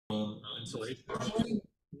insulation.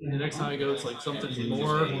 And the next time you go, it's like something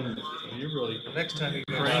more. So you're really The next time you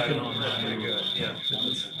go cranking by, on that's that. pretty good. Yeah.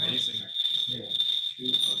 That's amazing.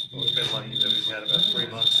 We've been lucky that we've had about 3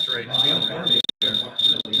 months straight. Did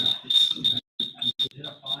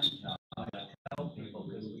a fine job. I tell people,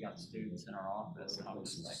 because we got students in our office, and I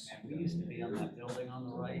was like, man, we used to be on that building on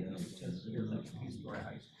the right, and it was just, it was like a two-story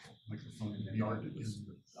high school.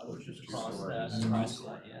 I was just across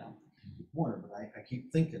that, yeah. Corner, but I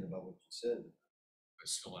keep thinking about what you said.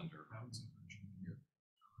 It's still under. I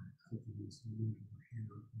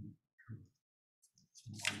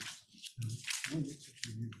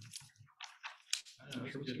know,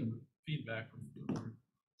 we're getting feedback from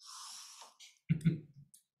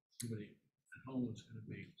somebody at home was going to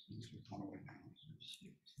be.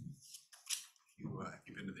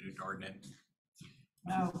 You've been to the new garden inn?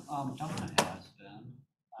 No, Donna has been.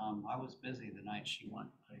 I was busy the night she went.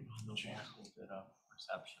 The council did a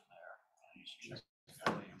reception there. And she was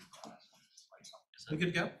really impressed. We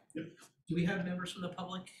good to go? Yep. Do we have members from the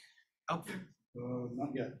public out there?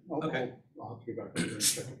 Not yet. Okay. I'll have to go back over and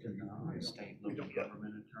check with him now. State local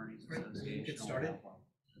government attorneys association. Get started.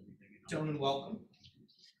 Gentlemen, welcome.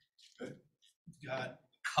 Got a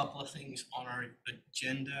couple of things on our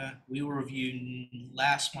agenda. We will review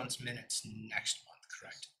last month's minutes next month,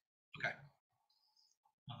 correct? Okay.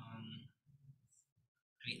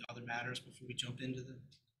 Any other matters before we jump into the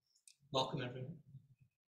welcome, everyone?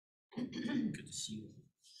 Good to see you.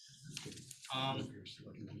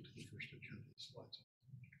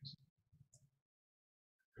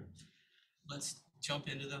 Let's jump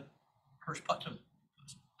into the Hirsch Putnam.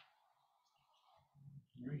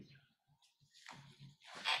 Right.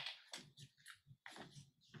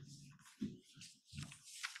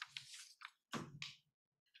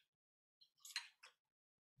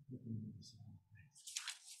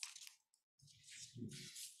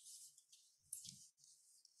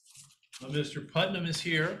 Mr. Putnam is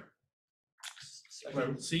here.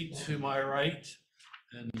 Seat to my right,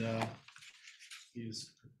 and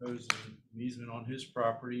he's proposing an easement on his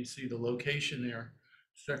property. You see the location there,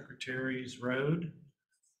 Secretary's Road.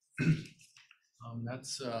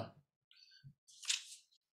 That's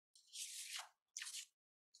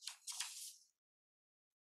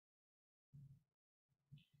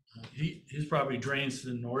his property drains to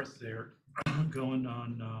the north there, going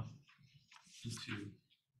on into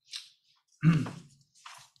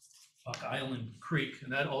Buck Island Creek,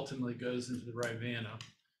 and that ultimately goes into the Rivanna.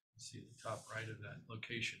 You see at the top right of that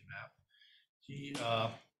location map. He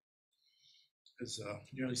has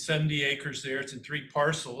nearly 70 acres there. It's in 3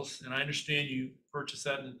 parcels, and I understand you purchased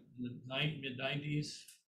that in the mid-90s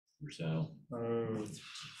or so.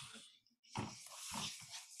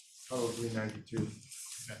 Probably 92.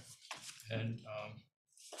 Okay. And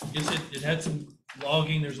it had some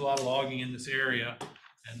logging. There's a lot of logging in this area,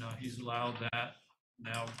 and he's allowed that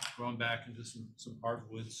now, growing back into some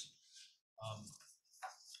hardwoods.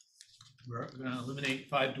 We're going to eliminate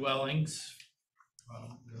 5 dwellings,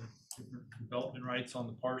 different development rights on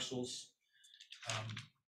the parcels.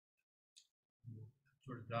 We'll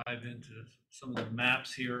sort of dive into some of the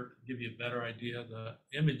maps here, give you a better idea. The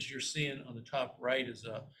image you're seeing on the top right is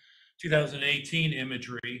a 2018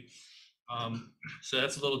 imagery. So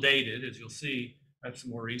that's a little dated, as you'll see. I have some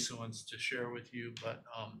more recent ones to share with you, but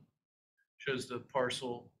shows the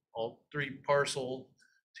parcel, all 3 parcel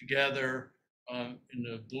together. In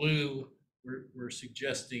the blue, we're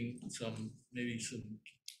suggesting maybe some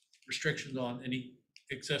restrictions on any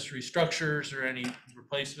accessory structures or any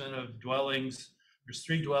replacement of dwellings. There's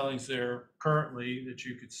 3 dwellings there currently that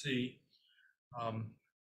you could see.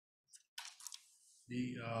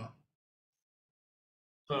 The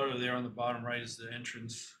photo there on the bottom right is the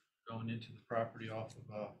entrance going into the property off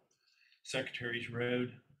of Secretary's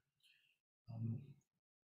Road.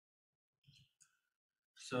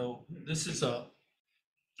 So this is a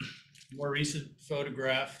more recent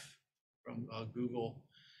photograph from Google.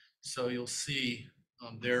 So you'll see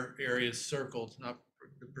their areas circled, not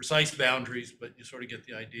the precise boundaries, but you sort of get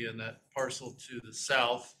the idea. And that parcel to the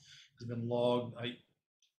south has been logged. I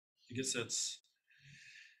guess that's,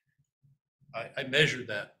 I measured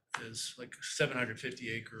that as like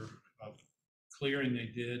 750 acre of clearing they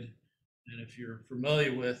did. And if you're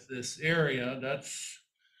familiar with this area, that's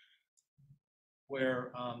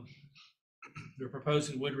where they're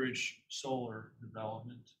proposing Woodridge solar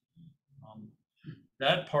development.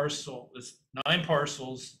 That parcel, there's 9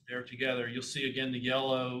 parcels there together. You'll see again, the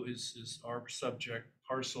yellow is our subject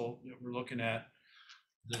parcel that we're looking at.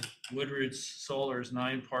 The Woodridge solar is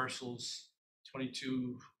 9 parcels,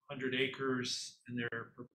 2,200 acres, and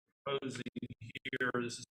they're proposing here,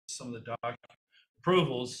 this is some of the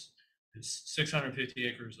approvals is 650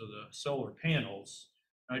 acres of the solar panels.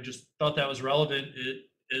 I just thought that was relevant.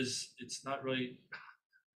 It's not really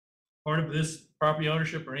part of this property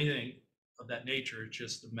ownership or anything of that nature. It's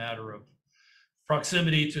just a matter of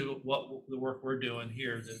proximity to what the work we're doing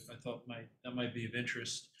here that I thought that might be of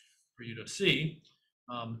interest for you to see.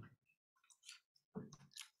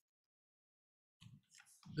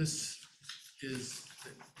 This is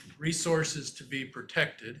resources to be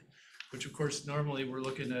protected, which of course normally we're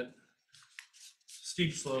looking at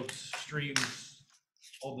steep slopes, streams,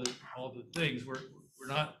 all the things. We're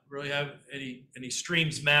not really have any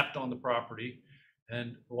streams mapped on the property.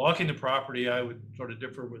 And walking the property, I would sort of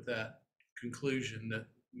differ with that conclusion that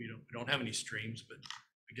we don't have any streams, but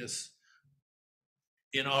I guess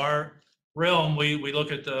in our realm, we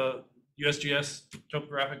look at the USGS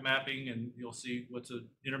topographic mapping and you'll see what's a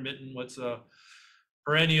intermittent, what's a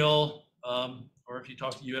perennial, or if you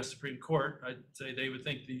talk to US Supreme Court, I'd say they would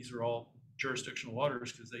think these are all jurisdictional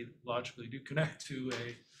waters because they logically do connect to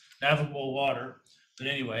a navigable water. But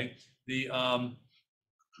anyway, the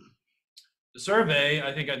survey,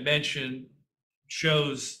 I think I mentioned,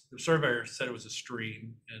 shows the surveyor said it was a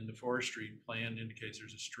stream and the forestry plan indicates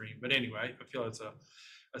there's a stream. But anyway, I feel it's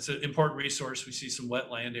an important resource. We see some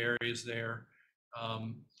wetland areas there.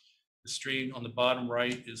 The stream on the bottom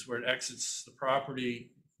right is where it exits the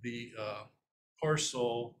property. The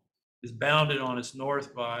parcel is bounded on its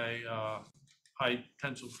north by high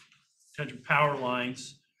tension power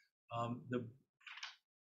lines. The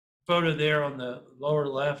photo there on the lower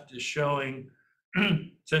left is showing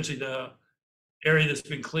essentially the area that's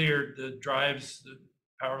been cleared, the drives, the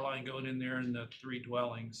power line going in there, and the 3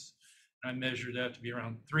 dwellings. I measured that to be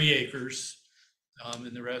around 3 acres,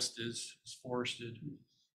 and the rest is forested.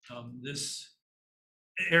 This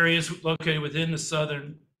area is located within the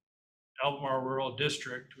southern Albemarle Rural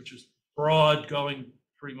District, which is broad, going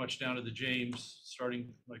pretty much down to the James,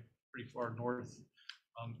 starting like pretty far north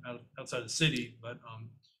outside the city. But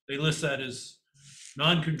they list that as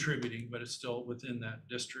non-contributing, but it's still within that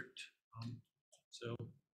district. So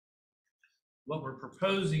what we're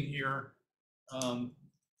proposing here,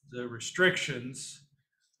 the restrictions,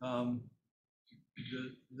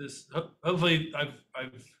 hopefully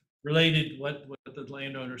I've related what the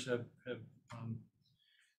landowners have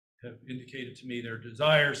indicated to me their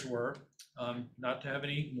desires were, not to have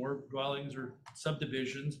any more dwellings or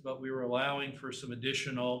subdivisions, but we were allowing for some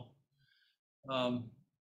additional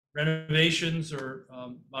renovations or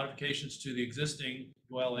modifications to the existing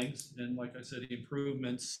dwellings. And like I said, the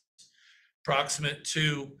improvements proximate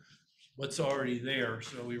to what's already there.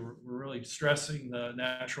 So we're really stressing the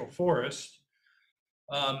natural forest.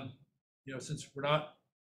 Since we're not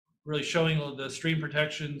really showing the stream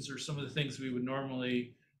protections or some of the things we would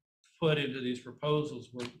normally put into these proposals,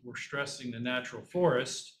 we're stressing the natural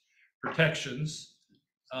forest protections.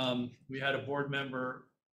 We had a board member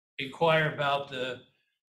inquire about the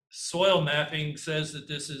soil mapping, says that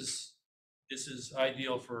this is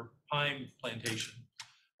ideal for pine plantation.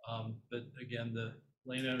 But again, the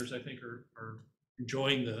landowners, I think, are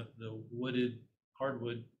enjoying the wooded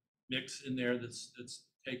hardwood mix in there that's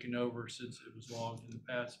taken over since it was logged in the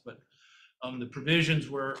past. But the provisions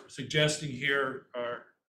we're suggesting here are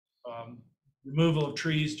removal of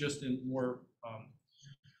trees just in more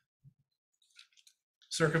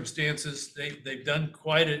circumstances. They've done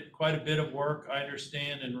quite a bit of work, I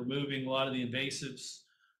understand, in removing a lot of the invasives,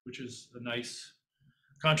 which is a nice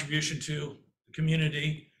contribution to the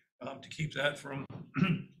community to keep that from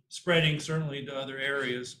spreading certainly to other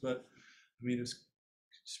areas. But I mean, it's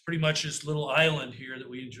pretty much this little island here that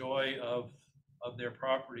we enjoy of their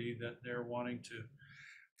property that they're wanting to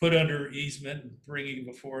put under easement and bringing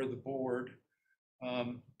before the board.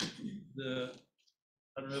 I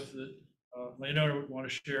don't know if the landowner would want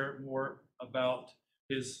to share more about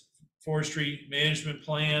his forestry management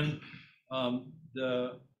plan. I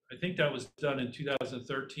think that was done in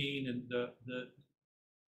 2013, and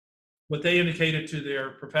what they indicated to their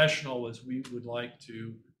professional was we would like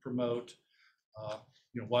to promote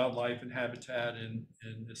wildlife and habitat and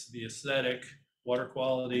the aesthetic, water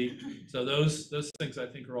quality. So those things I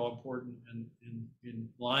think are all important and in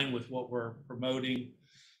line with what we're promoting.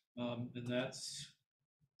 And that's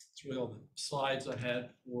really all the slides I had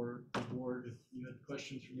for the board. If you had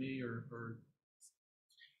questions for me or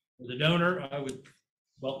the donor, I would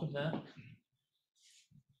welcome that.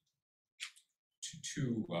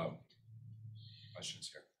 Two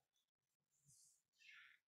questions here.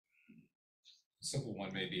 A simple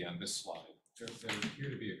one may be on this slide. There appear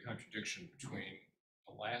to be a contradiction between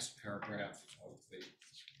the last paragraph of the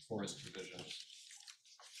forest divisions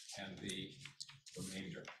and the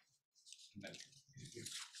remainder. And that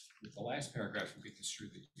the last paragraph would be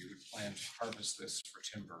construed that you would plan to harvest this for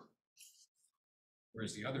timber,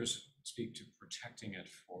 whereas the others speak to protecting it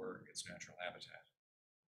for its natural habitat.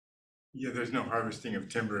 Yeah, there's no harvesting of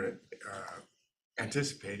timber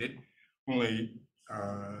anticipated.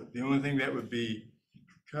 The only thing that would be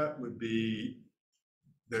cut would be,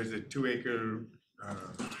 there's a 2 acre,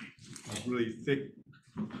 really thick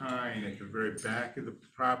pine at the very back of the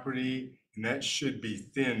property, and that should be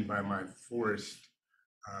thinned by my forest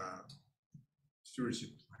stewardship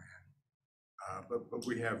plan. But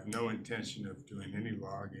we have no intention of doing any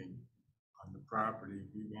logging on the property.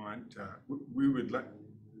 We would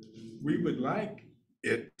like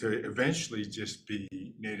it to eventually just be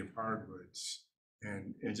native hardwoods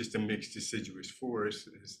and just a mixed deciduous forest,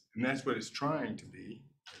 and that's what it's trying to be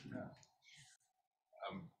right now.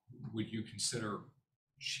 Would you consider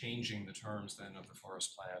changing the terms then of the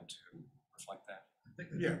forest plan to reflect that? I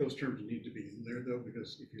think those terms need to be in there though,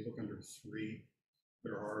 because if you look under 3,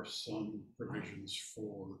 there are some provisions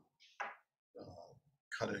for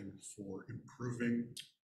cutting for improving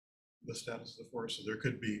the status of the forest. So there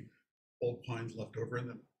could be old pines left over in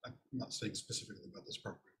them. I'm not saying specifically about this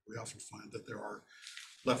property. We often find that there are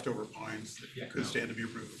leftover pines that could stand to be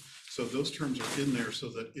removed. So those terms are in there so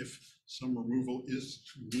that if some removal is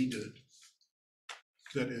needed,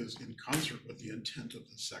 that is in concert with the intent of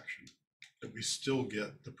this section, that we still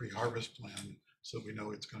get the pre-harvest plan so we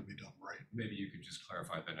know it's going to be done right. Maybe you could just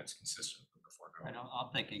clarify that it's consistent with the foregoing. I'm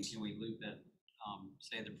thinking, can we loop it,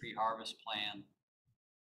 say the pre-harvest plan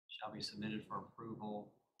shall be submitted for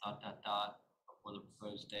approval, ... before the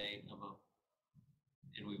proposed date of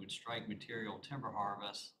and we would strike material timber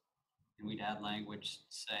harvest, and we'd add language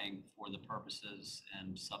saying for the purposes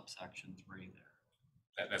in subsection 3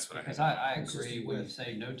 there. That's what I Because had. I agree, when you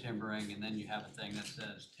say no timbering and then you have a thing that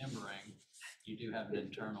says timbering, you do have an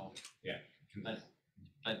internal. Yeah. But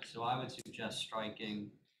so I would suggest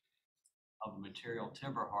striking of material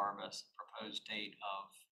timber harvest, proposed date of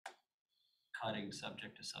cutting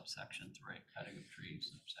subject to subsection 3, cutting of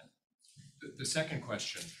trees. The second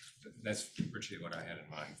question, that's virtually what I had in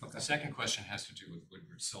mind. But the second question has to do with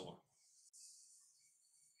Woodward Solar.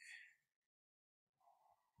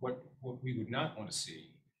 What we would not want to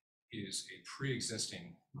see is a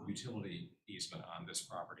pre-existing utility easement on this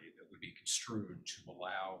property that would be construed to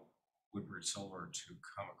allow Woodward Solar to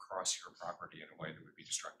come across your property in a way that would be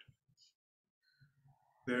destructive.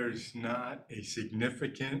 There's not a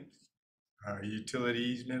significant utility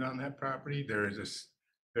easement on that property. There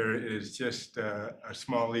is just a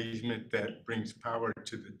small easement that brings power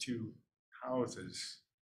to the 2 houses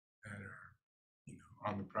that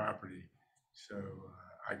are, on the property. So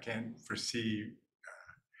I can't foresee,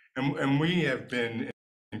 and we have been in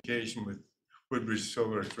communication with Woodbridge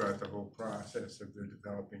Solar throughout the whole process of their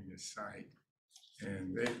developing this site,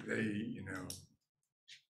 and they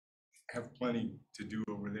have plenty to do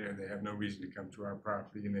over there. They have no reason to come to our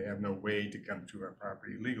property, and they have no way to come to our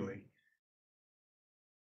property legally.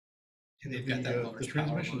 And they've got that The large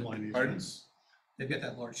transmission power line. line Pardon? easements. They've got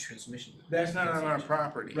that large transmission line. That's not on our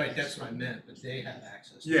property. Right, that's what I meant, but they have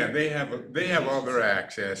access. Yeah, they have all their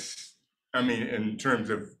access. I mean, in terms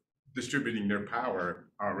of distributing their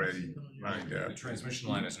power already lined up. The transmission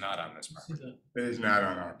line is not on this See property. the It is not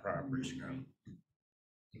on our property, no.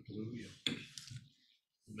 The blue, yeah.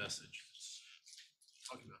 message?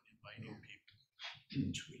 Talking about inviting people.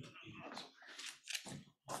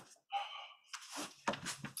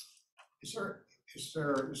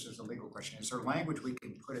 This is a legal question, is there language we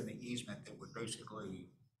can put in the easement that would basically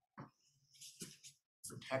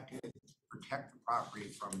protect the property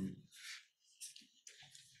from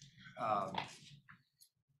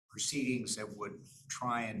proceedings that would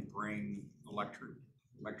try and bring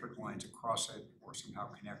electric lines across it or somehow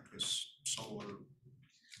connect this solar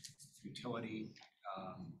utility?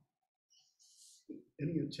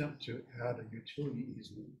 Any attempt to add a utility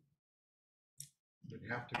easement would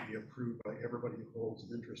have to be approved by everybody who holds an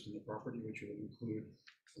interest in the property, which would include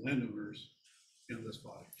the landowners in this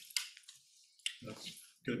body. That's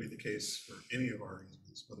going to be the case for any of our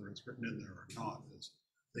easements, whether it's written in there or not.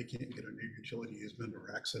 They can't get a new utility easement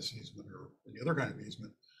or access easement or any other kind of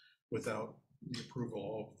easement without the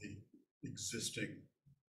approval of the existing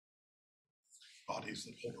bodies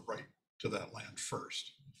that hold a right to that land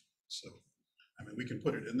first. So, I mean, we can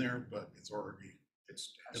put it in there, but it's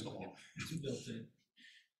in the law. It's built in.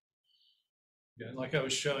 Yeah, and like I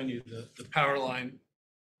was showing you, the power line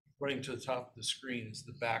running to the top of the screen is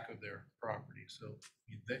the back of their property. So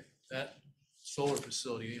that solar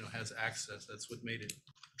facility, has access. That's what made it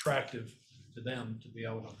attractive to them to be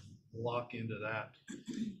able to lock into that.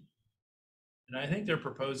 And I think they're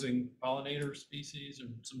proposing pollinator species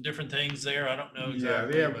and some different things there. I don't know Yeah,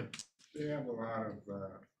 exactly. they have a lot of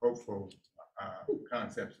hopeful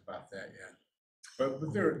concepts about that, yeah. But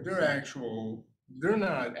they're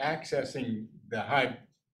not accessing the high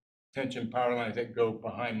tension power lines that go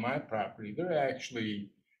behind my property. They're actually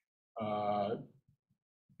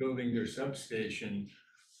building their substation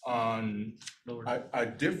on a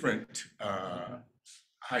different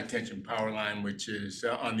high tension power line, which is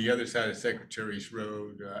on the other side of Secretary's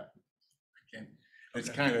Road. It's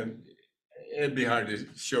Okay. kind of, it'd be hard to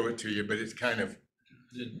show it to you, but it's kind of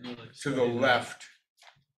Didn't really to the study that. left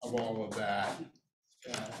of all of that.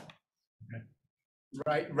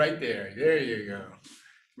 Right there you go,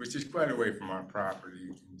 which is quite away from our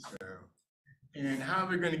property. And how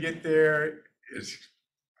they're gonna get there is,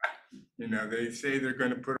 they say they're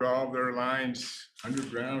gonna put all their lines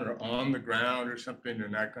underground or on the ground or something. They're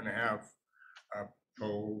not gonna have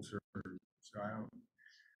poles so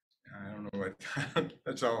I don't know what,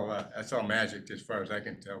 that's all magic as far as I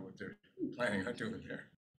can tell what they're planning on doing there.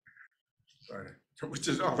 But, which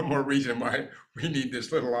is all the more reason why we need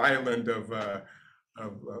this little island of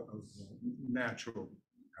natural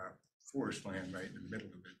forest land right in the middle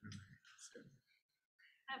of it.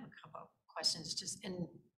 I have a couple of questions just in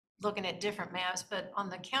looking at different maps, but on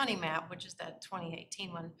the county map, which is that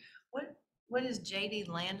 2018 one, what is JD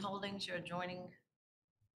Land Holdings you're adjoining?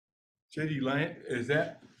 JD Land, is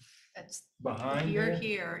that That's, behind you're there?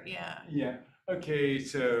 here, yeah. Yeah, okay,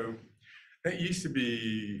 so that used to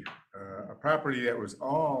be a property that was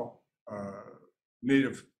all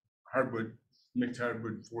native hardwood, mixed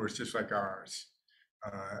hardwood forest, just like ours.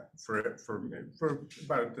 For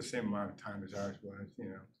about the same amount of time as ours was,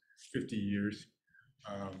 50 years.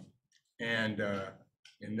 And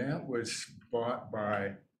that was bought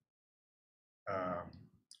by,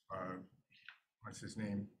 what's his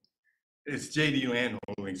name? It's JD Land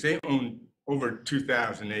Holdings. They own over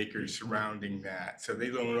 2,000 acres surrounding that. So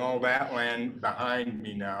they own all that land behind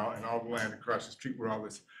me now and all the land across the street where all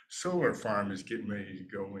this solar farm is getting ready to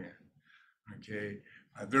go in. Okay,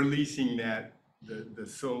 they're leasing that, the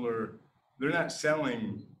solar, they're not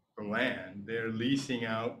selling the land, they're leasing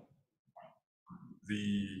out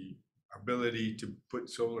the ability to put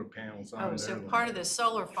solar panels on Oh, their so land. part of the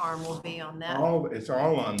solar farm will be on that. It's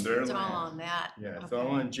all on their It's land. all on that. Yeah, it's Okay. all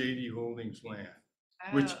on JD Holdings land,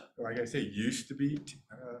 which, Oh, like I say, used to be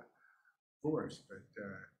forest, but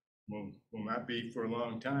will not be for a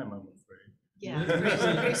long time, I'm afraid. yeah,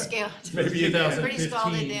 pretty scaled. Maybe in Pretty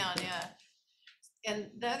scalded 2015. down, yeah.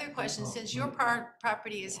 And the other question, since your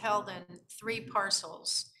property is held in 3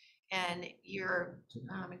 parcels and you're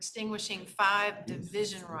extinguishing 5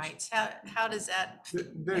 division rights, how does that,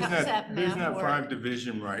 There's How does not, that there's math not 5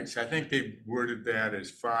 division rights. I think they worded that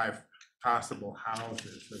as 5 possible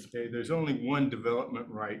houses, okay? There's only 1 development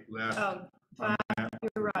right left. oh, 5,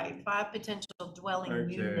 you're right, 5 potential dwelling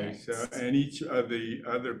Okay, units. so, and each of the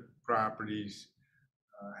other properties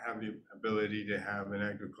have the ability to have an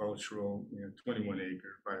agricultural, 21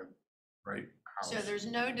 acre by right house. So there's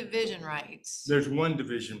no division rights. There's 1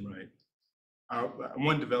 division right,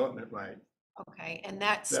 1 development right. Okay, and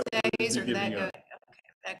that That we would be stays or that giving goes, up. okay,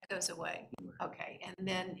 that goes away. Okay, and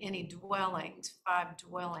then any dwellings, 5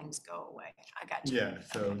 dwellings go away. I got you. Yeah,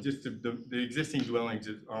 so just the existing dwellings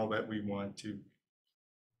is all that we want to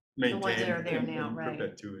The ones maintain that are there in now, right.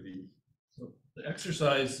 perpetuity. So the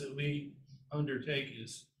exercise that we undertake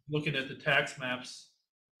is looking at the tax maps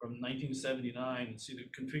from 1979 and see the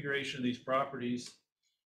configuration of these properties.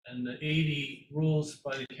 And the 80 rules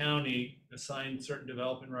by the county assign certain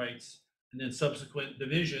development rights, and then subsequent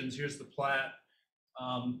divisions. Here's the plat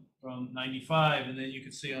from 95, and then you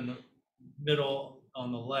can see on the middle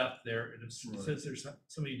on the left there, it says there's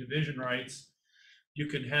so many division rights. You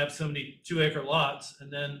can have so many 2-acre lots,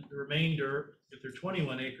 and then the remainder, if they're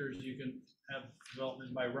 21 acres, you can have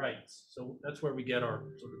development by rights. So that's where we get our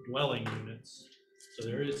sort of dwelling units. So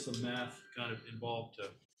there is some math kind of involved to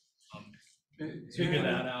figure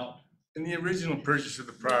that out. In the original purchase of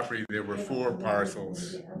the property, there were 4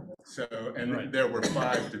 parcels. So, and Right. there were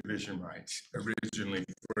 5 division rights originally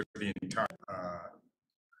for the entire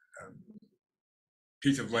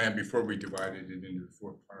piece of land before we divided it into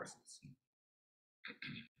 4 parcels.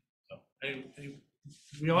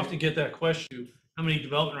 We often get that question, how many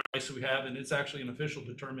development rights do we have? And it's actually an official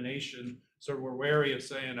determination. So we're wary of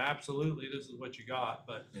saying, absolutely, this is what you got.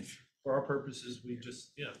 But for our purposes, we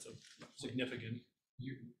just, it's a significant.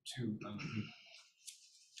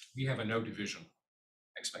 We have a no division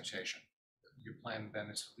expectation. Your plan then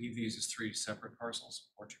is to leave these as 3 separate parcels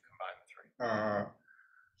or to combine the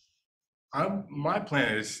 3? My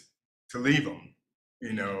plan is to leave them,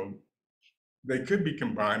 they could be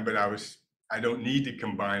combined, but I don't need to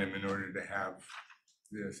combine them in order to have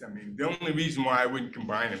this. I mean, the only reason why I wouldn't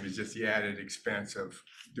combine them is just the added expense of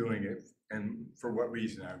doing it. And for what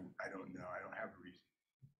reason, I don't know. I don't have a reason.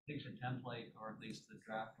 I think the template, or at least the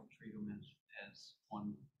draft, will treat them as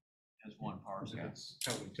one parcel. That's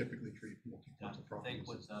how we typically treat I multi-parcel think properties.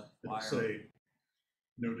 with the It'll fire, say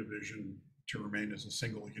no division to remain as a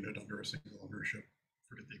single unit under a single ownership.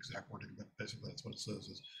 Forget the exact wording, but basically that's what it says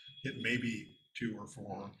is it may be 2 or 4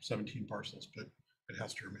 or 17 parcels, but it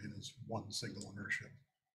has to remain as one single ownership,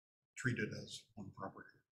 treated as one property.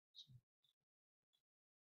 So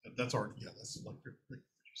that's our, yeah, that's like what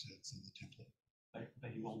you said, it's in the template.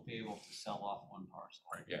 but you won't be able to sell off one parcel.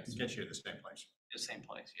 Right, yeah, to get you to the same place. The same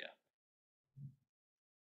place, yeah.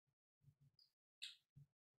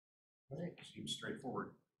 Right, seems straightforward.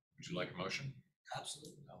 Would you like a motion?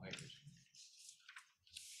 Absolutely. I'll make it.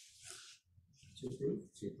 To approve?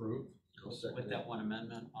 To approve? With that one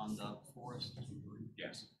amendment on the forest.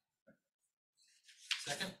 Yes.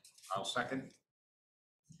 Second, I'll second.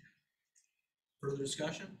 further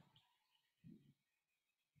discussion?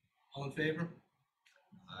 All in favor?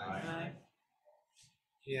 Aye.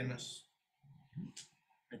 Unanimous.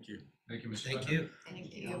 Thank you. Thank you, Mr. Thank President. you.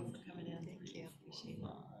 Thank you for coming in. Thank you. Appreciate it.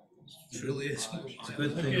 Truly is. It's a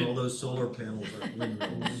good thing all those solar panels are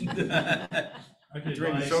windmills. I could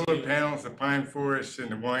Between the advise solar you- panels, the pine forests,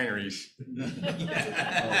 and the wineries,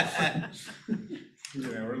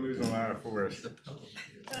 we're losing a lot of forest.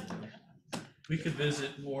 We could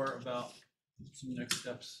visit more about some next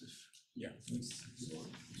steps if. Yeah.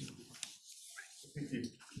 Thank you.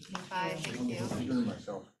 Bye, thank you. I'm doing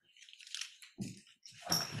myself.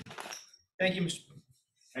 Thank you, Mr. Booth.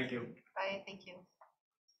 Thank you. Bye, thank you.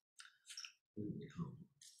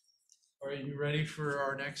 Are you ready for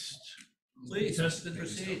our next? Please. Test and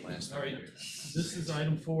proceed. All right, this is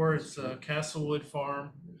item 4. It's Castlewood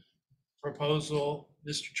Farm proposal.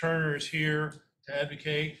 Mr. Turner is here to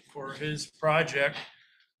advocate for his project.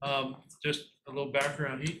 Just a little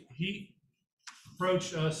background. He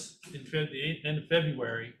approached us in the end of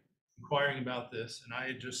February inquiring about this, and I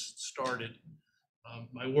had just started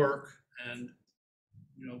my work and,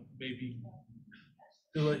 maybe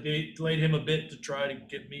delayed him a bit to try to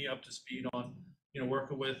get me up to speed on,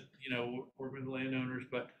 working with the landowners.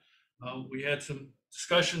 But we had some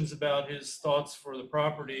discussions about his thoughts for the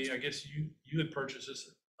property. I guess you had purchased this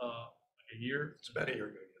like a year, It's about a year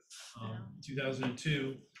ago.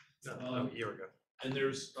 2002. No, a year ago. And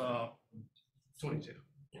there's 22.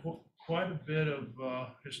 quite a bit of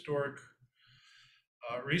historic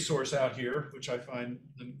resource out here, which I find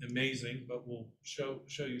amazing, but we'll show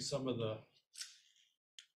you some of those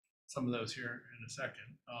here in a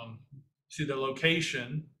second. See the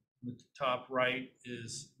location, the top right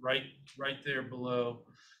is right there below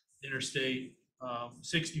Interstate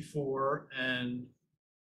 64 and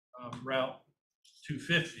Route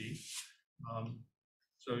 250.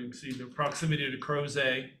 So you can see the proximity to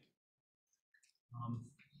Crozet.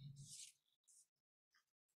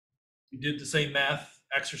 We did the same math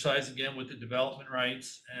exercise again with the development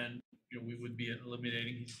rights, and we would be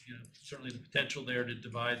eliminating certainly the potential there to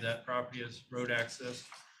divide that property as road access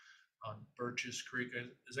on Birches Creek.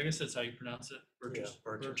 I guess that's how you pronounce it. Birches. Yeah,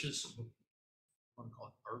 Birches. Birches. I want to call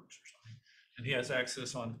it Birch or something. And he has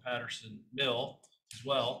access on Patterson Mill as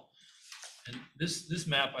well. And this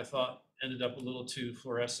map I thought ended up a little too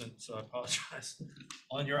fluorescent, so I apologize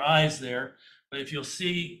on your eyes there. But if you'll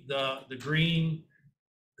see the green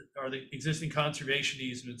are the existing conservation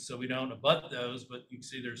easements, so we don't abut those, but you can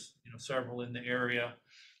see there's several in the area.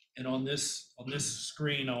 And on this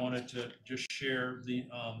screen, I wanted to just share the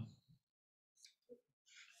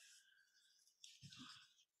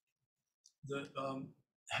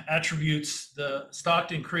attributes. The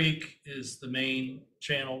Stockton Creek is the main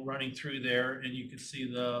channel running through there, and you can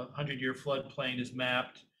see the 100-year floodplain is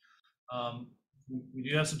mapped. We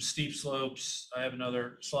do have some steep slopes. I have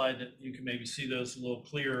another slide that you can maybe see those a little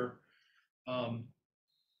clearer.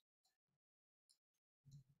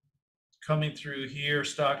 Coming through here,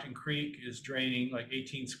 Stockton Creek is draining like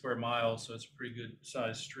 18 square miles, so it's a pretty good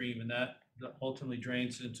sized stream, and that ultimately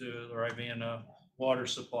drains into the Rivanna water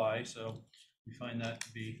supply. So we find that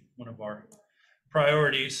to be one of our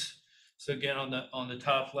priorities. So again, on the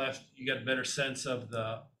top left, you get a better sense of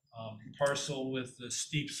the parcel with the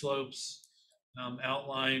steep slopes,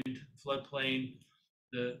 outlined floodplain,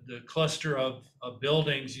 the cluster of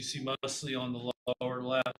buildings you see mostly on the lower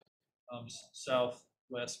left,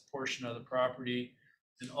 southwest portion of the property,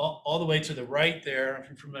 and all the way to the right there, if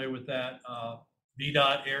you're familiar with that,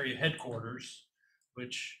 VDOT area headquarters,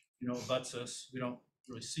 which abuts us. We don't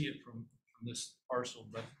really see it from this parcel,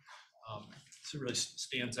 but So it really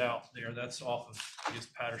stands out there. That's off of, I guess,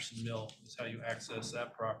 Patterson Mill is how you access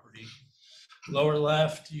that property. Lower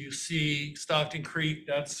left, you see Stockton Creek.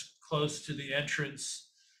 That's close to the entrance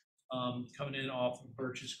coming in off of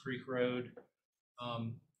Birches Creek Road.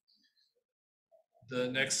 The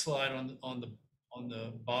next slide on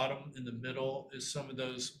the bottom in the middle is some of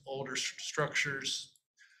those older structures.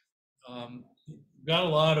 Got a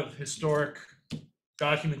lot of historic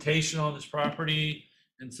documentation on this property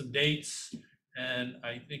and some dates. And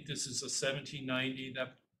I think this is a 1790,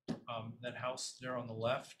 that house there on the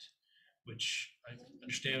left, which I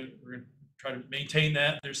understand we're going to try to maintain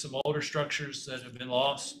that. There's some older structures that have been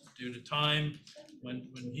lost due to time. When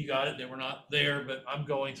he got it, they were not there, but I'm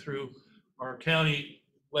going through our county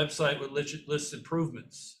website with list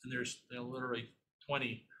improvements, and there's literally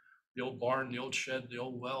 20. The old barn, the old shed, the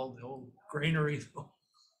old well, the old granary.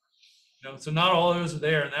 So not all those are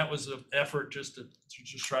there, and that was an effort just to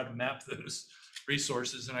just try to map those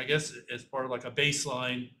resources. And I guess as part of like a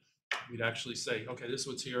baseline, we'd actually say, okay, this is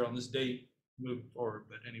what's here on this date moving forward.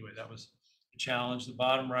 But anyway, that was a challenge. The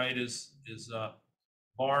bottom right is a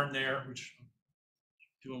barn there, which I'm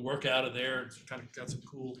doing work out of there. It's kind of got some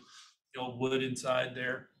cool old wood inside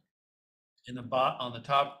there. In the on the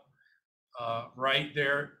top right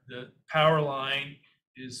there, the power line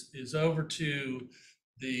is over to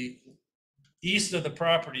the east of the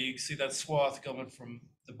property. You can see that swath coming from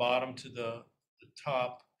the bottom to the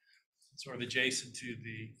top, sort of adjacent to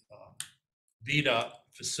the VDOT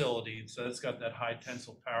facility. So it's got that high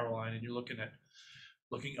tensile power line, and you're looking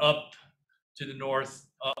up to the north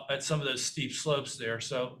at some of those steep slopes there.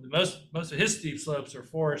 So most of his steep slopes are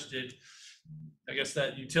forested. I guess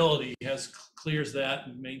that utility clears that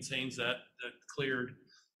and maintains that cleared.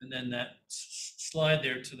 And then that slide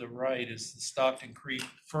there to the right is the Stockton Creek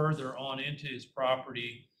further on into his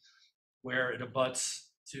property, where it abuts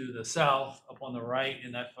to the south. Up on the right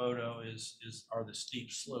in that photo are the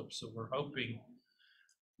steep slopes. So we're hoping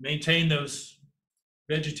maintain those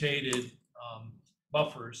vegetated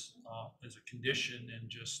buffers as a condition, and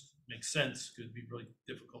just makes sense. Could be really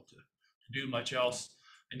difficult to do much else.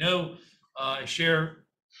 I know I share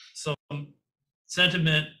some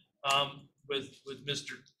sentiment with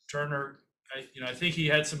Mr. Turner. I think he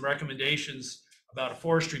had some recommendations about a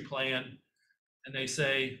forestry plan, and they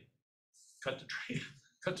say cut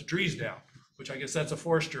the trees down, which I guess that's a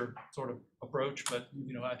forester sort of approach. But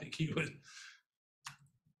I think he would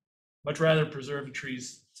much rather preserve the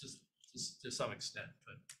trees to some extent.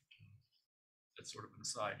 But that's sort of an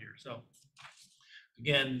aside here. So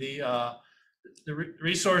again, the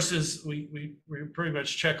resources, we pretty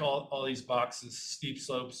much check all these boxes. Steep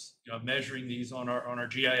slopes, measuring these on our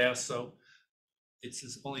GIS, so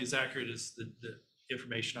it's only as accurate as the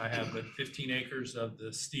information I have. But 15 acres of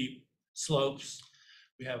the steep slopes.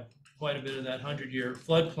 We have quite a bit of that 100-year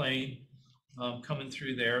floodplain coming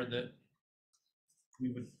through there that we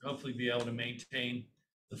would hopefully be able to maintain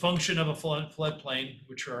the function of a floodplain,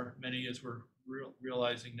 which are many, as we're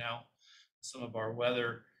realizing now, some of our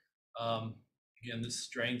weather. Again, this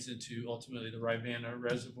drains into ultimately the Rivanna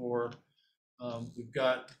Reservoir. We've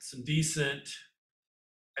got some decent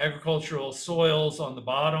agricultural soils on the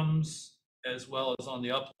bottoms as well as on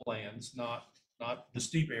the uplands, not the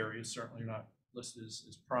steep areas, certainly not listed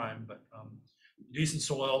as prime, but decent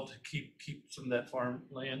soil to keep some of that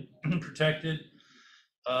farmland protected.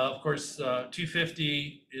 Of course,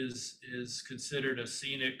 250 is considered a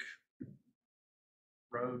scenic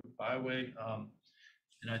road, byway.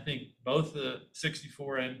 And I think both the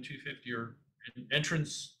 64 and 250 are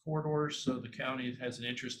entrance corridors, so the county has an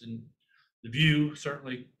interest in the view,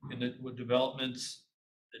 certainly in the with developments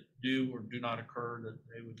that do or do not occur, that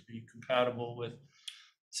they would be compatible with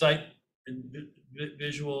site and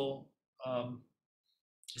visual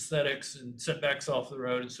aesthetics and setbacks off the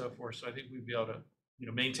road and so forth. So I think we'd be able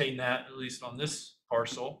to maintain that, at least on this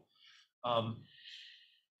parcel. I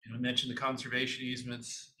mentioned the conservation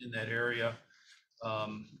easements in that area.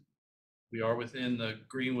 We are within the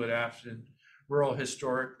Greenwood-Afton Rural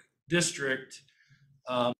Historic District.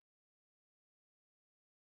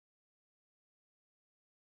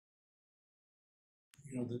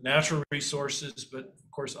 The natural resources, but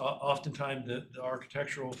of course, oftentimes the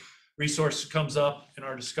architectural resource comes up in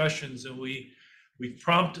our discussions, and we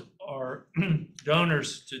prompt our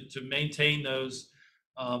donors to maintain those.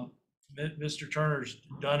 Mr. Turner's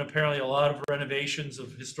done apparently a lot of renovations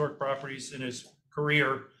of historic properties in his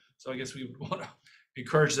career, so I guess we would want to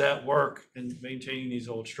encourage that work in maintaining these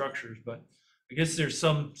old structures. But I guess there's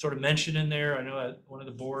some sort of mention in there. I know one of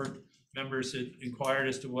the board members had inquired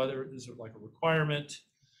as to whether this is like a requirement.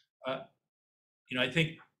 I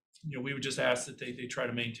think we would just ask that they try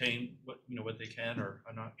to maintain what they can, or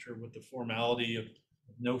I'm not sure what the formality of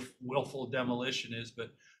no willful demolition is,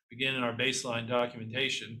 but again, in our baseline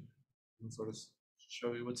documentation, we'll sort of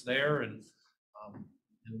show you what's there, and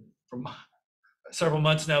from several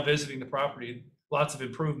months now visiting the property, lots of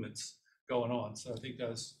improvements going on. So I think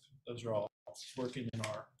those are all working in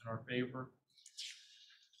our favor.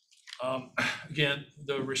 Again,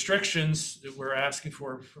 the restrictions that we're asking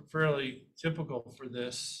for are fairly typical for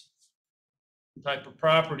this type of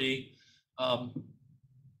property. I'm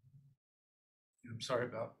sorry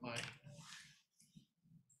about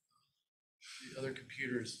the other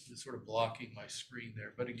computer is sort of blocking my screen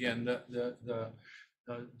there. But again, the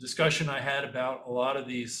discussion I had about a lot of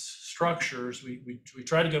these structures, we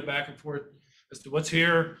try to go back and forth as to what's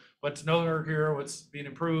here, what's no longer here, what's being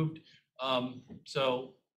improved.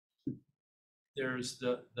 So there's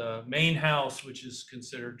the main house, which is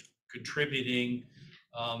considered contributing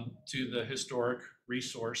to the historic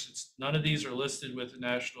resource. None of these are listed with the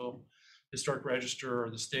National Historic Register or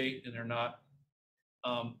the state, and they're not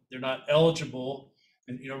eligible.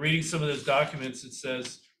 And reading some of those documents, it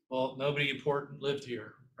says, well, nobody important lived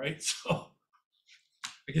here, right? So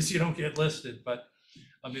I guess you don't get listed, but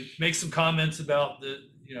make some comments about the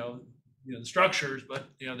the structures, but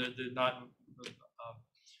they're not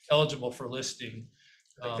eligible for listing.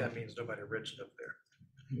 I think that means nobody rich lived there.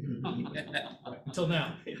 Until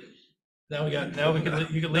now. Now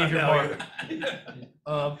you can leave your mark.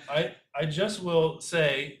 I just will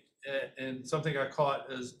say, and something I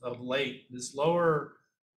caught as of late, this lower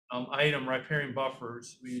item, riparian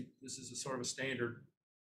buffers, this is a sort of a standard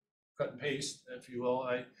cut and paste, if you will.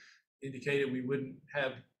 I indicated we wouldn't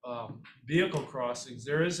have vehicle crossings.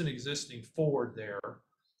 There is an existing Ford there.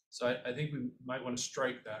 So I think we might want to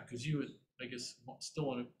strike that, because you would, I guess, still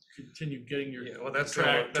want to continue getting your. Yeah, well, that's the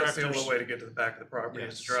tractors. only way to get to the back of the property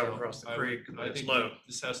is to drive So across the I creek. would- when I it's think low,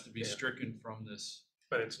 this has to be Yeah. stricken from this.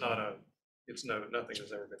 but nothing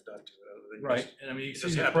has ever been done to it other than Right, just- and I mean, you it see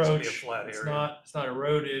just the happens to be a approach, flat it's area. not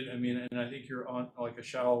eroded, I mean, and I think you're on like a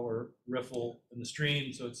shallower riffle in the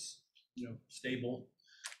stream, so it's, stable.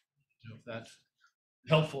 If that's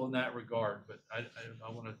helpful in that regard, but I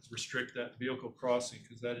want to restrict that vehicle crossing,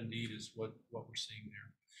 because that indeed is what we're seeing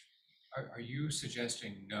there. Are you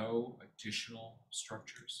suggesting no additional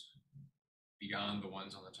structures beyond the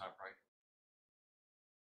ones on the top right?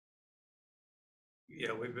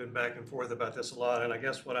 Yeah, we've been back and forth about this a lot, and I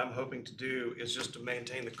guess what I'm hoping to do is just to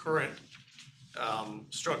maintain the current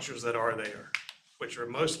structures that are there, which are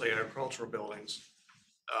mostly agricultural buildings.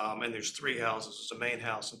 And there's 3 houses, there's a main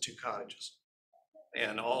house and 2 cottages.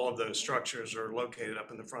 And all of those structures are located up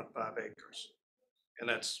in the front 5 acres. And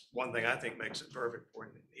that's one thing I think makes it perfect for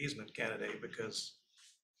an easement candidate, because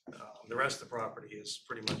the rest of the property is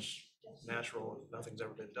pretty much natural and nothing's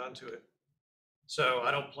ever been done to it. So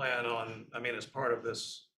I don't plan on, as part of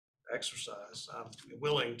this exercise, I'm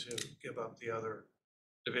willing to give up the other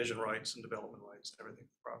division rights and development rights and everything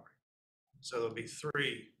for the property. So there'll be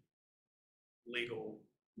 3 legal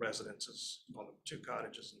residences on the 2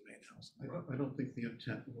 cottages and the main house. I don't think the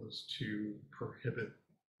intent was to prohibit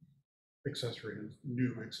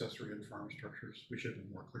new accessory and farm structures. We should have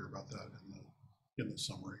been more clear about that in the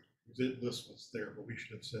summary. This was there, but we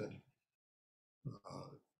should have said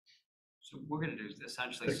So we're gonna do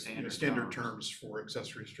essentially standard terms for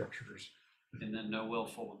accessory structures and then no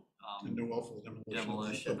willful and no willful demolition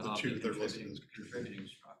demolition of the 2 that are listed as contributing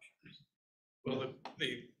structures. Well,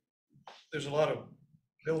 there's a lot of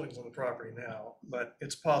buildings on the property now, but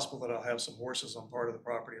it's possible that I'll have some horses on part of the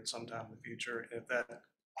property at some time in the future. And if that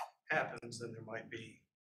happens, then there might be,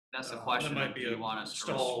 That's the there question, might do be you a want us to,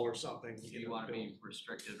 stall or something. do you want to be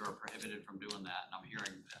restricted or prohibited from doing that? And I'm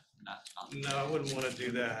hearing that that's not. No, I wouldn't want to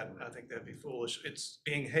do that. I think that'd be foolish. It's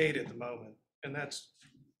being hayed at the moment, and that's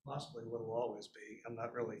possibly what it'll always be. I'm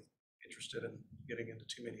not really interested in getting into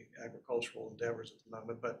too many agricultural endeavors at the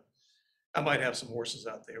moment, but I might have some horses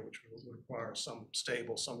out there, which will require some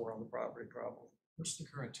stable somewhere on the property probably. What's the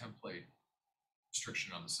current template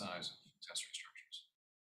restriction on the size of accessory structures?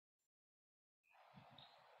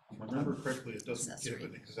 If I remember correctly, it doesn't give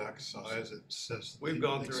an exact size. It says We've the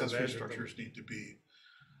gone through and accessory measured them. structures need to be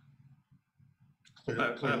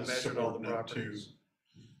I've clearly measured all the subordinate to properties.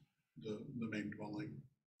 the main dwelling.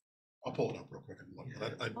 I'll pull it up real quick and look.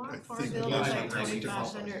 But I Farm think buildings those like are really different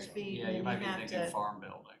 2,500 sizes. feet, Yeah, and you you might be have thinking to, farm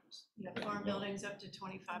buildings. farm buildings up to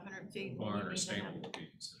 2,500 feet. and then Barn you or need to stable have- would be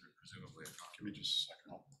considered presumably a farm. Give me just a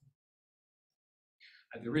second.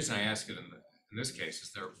 The reason I ask it in this case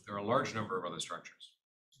is there are a large number of other structures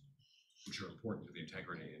which are important to the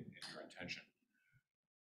integrity and your intention.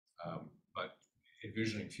 But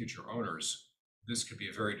envisioning future owners this could be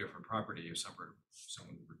a very different property if someone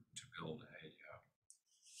were to build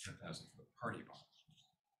a 10,000-foot party barn.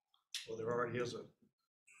 Well, there already is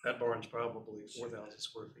that barn's probably 4,000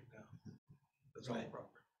 square feet now. That's all Right.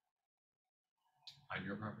 property. On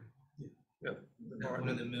your property? Yeah, the That one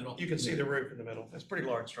in the middle. You can see the roof in the middle. It's a pretty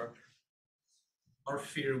large structure. Our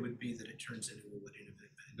fear would be that it turns into a wood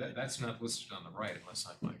innovation. That's not listed on the right unless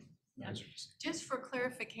I'm like. Yeah. Just for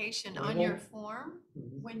clarification, Well, on it your won't- form,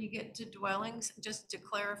 Mhm. when you get to dwellings, just to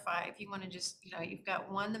clarify, if you want to just, you've got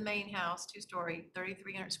one, the main house, 2-story,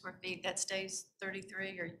 3,300 square feet, that stays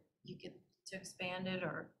 33, or you get to expand it,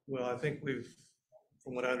 or? Well, I think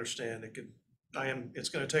from what I understand, it's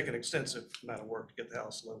gonna take an extensive amount of work to get the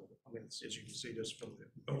house level. I mean, as you can see just from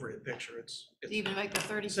the overhead picture, it's To even make the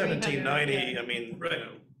 3,300? 1790. I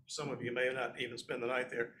mean, some of you may not even spend the night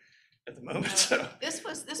there at the moment, so. This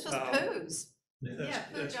was Um, Pooh's. That's- Yeah,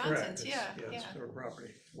 Pooh that's correct. Johnson's, It's- yeah, It's yeah. her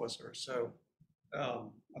property, was her, so,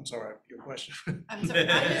 I'm sorry, your question. I'm sorry,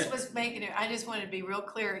 I just was making it, I just wanted to be real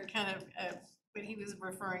clear, kind of, what he was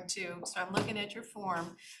referring to. So I'm looking at your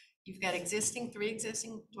form. You've got three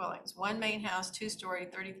existing dwellings, one main house, 2-story,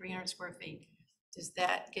 3,300 square feet. Does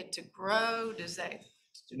that get to grow? Does that,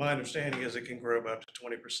 My understanding is it can grow by up to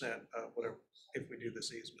 20%, whatever, if we do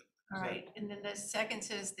this easement. all right, and then the second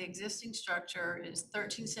says the existing structure is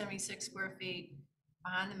 1,376 square feet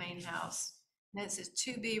behind the main house. And then it says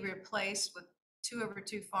to be replaced with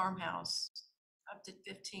 2/2 farmhouse, up to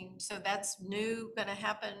 15. So that's new, gonna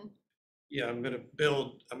happen? Yeah, I'm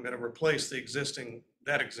gonna replace that existing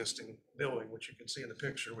building, which you can see in the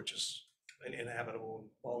picture, which is inhabitable and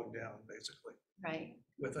falling down, basically, Right.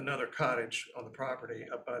 with another cottage on the property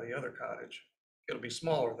up by the other cottage. It'll be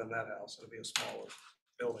smaller than that house. It'll be a smaller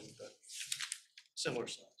building, but similar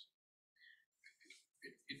size.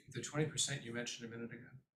 The 20% you mentioned a minute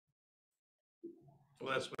ago,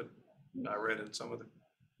 Well, that's what I read in some of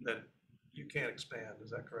that you can't expand. Is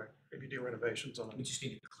that correct? If you do renovations on We it. just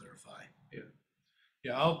need to clarify.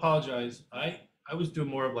 Yeah, I'll apologize. I was doing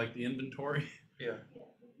more of like the inventory, Yeah,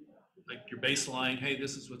 like your baseline, hey,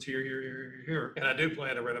 this is what's here. and I do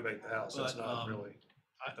plan to renovate the house. That's But, not really.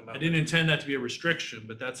 I didn't intend that to be a restriction,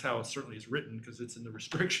 but that's how it certainly is written, because it's in the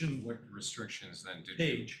restriction what restrictions then did you?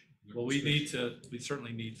 page. what Well, we restrictions?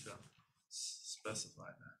 certainly need to specify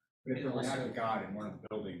that. But if the hand of God in one of the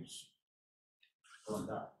buildings burned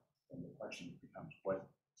up, then the question becomes, what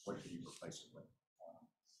do you replace it with?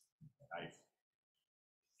 A knife?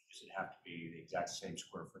 Does it have to be the exact same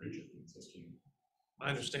square footage of the existing? My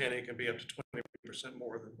understanding it can be up to 20%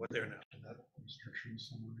 more than what they're now. That restriction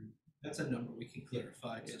somewhere. That's a number we can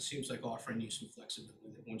clarify, 'cause it seems like offering you some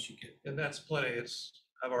flexibility that once you get. And that's plenty.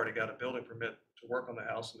 I've already got a building permit to work on the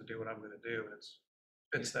house and to do what I'm gonna do, and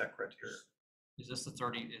fits that criteria. Is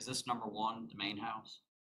this number one, the main house?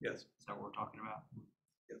 Yes, Is that what we're talking about?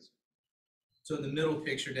 yes, So in the middle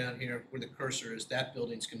picture down here where the cursor is, that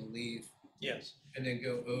building's gonna leave yes. and then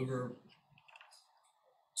go over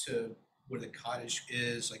to where the cottage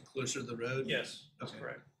is, like closer to the road? Yes, that's Okay.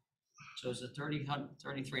 correct. So is it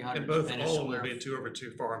 3,300 And both, finished all of them will square? be a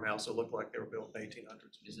 2/2 farmhouse. It'll look like they were built in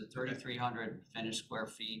 1800s. Is it 3,300 finished square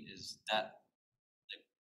feet? Is that the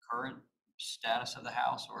current status of the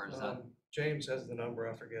house, or is that? James has the number.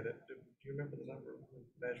 I forget it. Do you remember the number we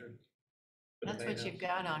measured? for the That's main what you've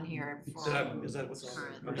house? got on here Is for that what's on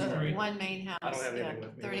current, there? I'm sorry. the one main house, I don't have yeah, anything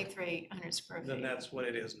with me. 3,300 square Then feet. that's what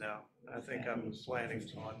it is now. I think I'm planning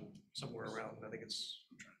on somewhere around, I think it's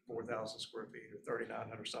 4,000 square feet or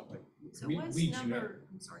 3,900 something. So we- what's we do not- number,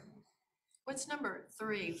 I'm sorry, what's number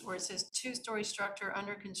 3, where it says 2-story structure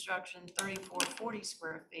under construction, 3,440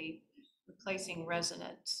 square feet, replacing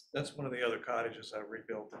residence? That's one of the other cottages I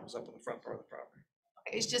rebuilt that was up on the front part of the property.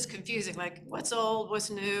 It's just confusing, like what's old, what's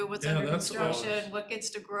new, what's Yeah, under that's all. construction, what gets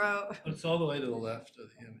to grow? It's all the way to the left of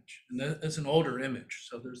the image. And that's an older image,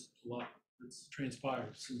 so there's a lot that's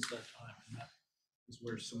transpired since that time. And that is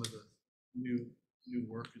where some of the new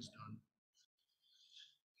work is done.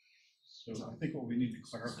 So I think what we need to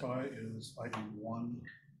clarify is item 1,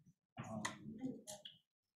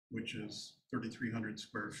 which is 3,300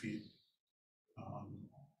 square feet.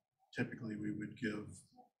 Typically, we would give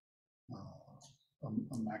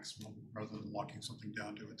a maximum rather than locking something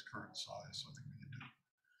down to its current size. So I think we need to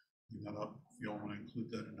clean that up. If you all want to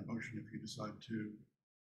include that in a motion, if you decide to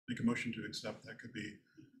make a motion to accept, that could be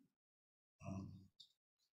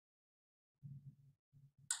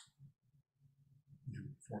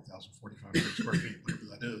 4,450 square feet, whatever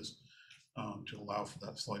that is, to allow for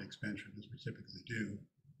that slight expansion as we typically do.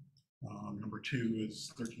 Number 2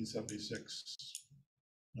 is 1,376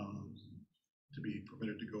 to be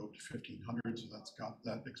permitted to go up to 1,500, so that's got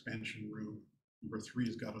that expansion room Number 3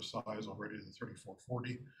 has got a size already of the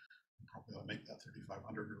 3440. Probably I'll make that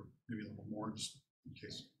 3500 or maybe a little more just in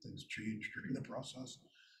case things change during the process.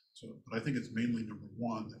 So, but I think it's mainly number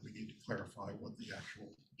 1 that we need to clarify what the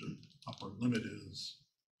actual upper limit is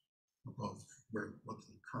above what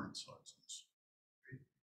the current size is.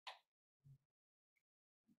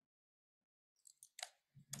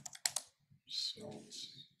 So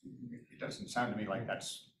It doesn't sound to me like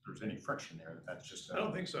there's any friction there, that's just. I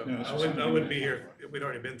don't think so. Yeah, it's I just wouldn't, I something wouldn't we be have here if we'd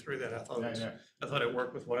already been through that. Yeah. I thought it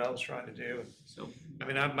worked with what I was trying to do. So I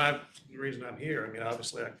mean, the reason I'm here, I mean,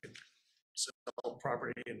 obviously I could sell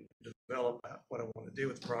property and develop what I want to do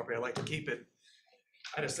with the property. I like to keep it.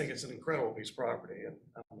 I just think it's an incredible piece of property, and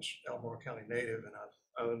I'm an Albemarle County native, and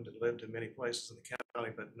I've owned and lived in many places in the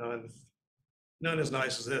county, but none as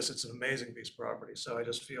nice as this. It's an amazing piece of property. So I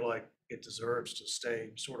just feel like it deserves to stay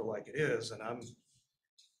sort of like it is. And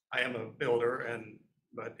I am a builder,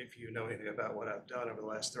 but if you know anything about what I've done over the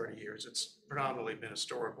last 30 years, it's predominantly been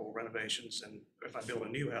historical renovations. And if I build a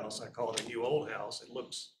new house, I call it a new old house. It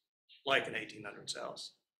looks like an 1800s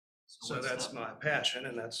house. So what's that's the- my passion,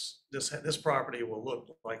 and this property will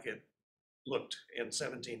look like it looked in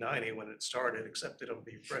 1790 when it started, except it'll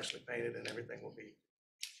be freshly painted and everything will be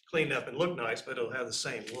cleaned up and look nice, but it'll have the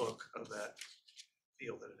same look of that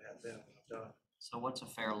feel that it had then when I'm done. So what's a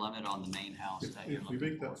fair limit on the main house that you're if we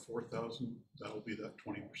looking make for? that 4,000, that'll be that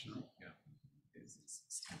 20%.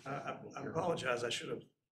 I apologize, I should have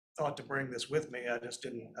thought to bring this with me, I just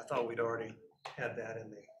didn't, I thought we'd already had that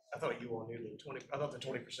in I thought you all knew the 20, I thought the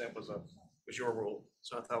 20% was your rule,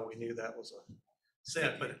 so I thought we knew that was a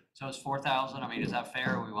set, but So it's 4,000, I mean, is that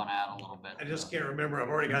fair, or we wanna add a little bit? I just can't remember, I've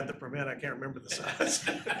already got the permit, I can't remember the size.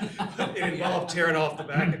 It involved tearing off the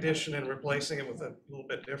back addition and replacing it with a little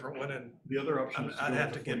bit different one, and The other option is I'd go have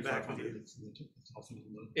with to the get back with 4,500. you. It's often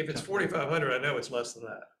in the if it's template. 4,500, I know it's less than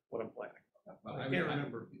that, what I'm planning. Well, I I mean, can't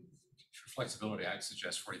remember. for flexibility, I'd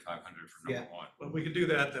suggest 4,500 for number 1. But we could do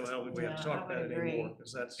that, then we have to Yeah, I talk would about it agree. anymore,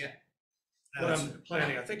 because that's Yeah. what I'm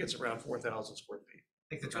planning. I think it's around 4,000 square feet.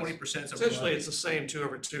 I think the 20%. Essentially, it's the same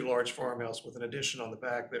 2/2 large farmhouse with an addition on the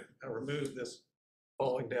back that I removed this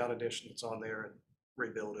falling down addition that's on there and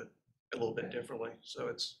rebuild it a little bit differently. So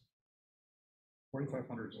it's,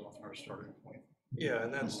 4,500 is often our starting point. yeah,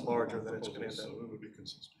 and that's larger than it's gonna end So up. it would be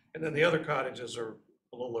consistent. And then the other cottages are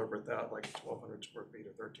a little over that, like 1,200 square feet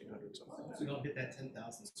or 1,300, something like We that. don't hit that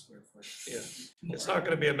 10,000 square foot. Yeah, it's not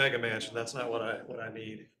gonna be a mega mansion. That's not what I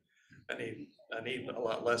need. I need a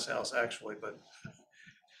lot less house actually, but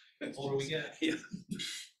The older we get. yeah.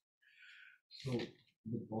 So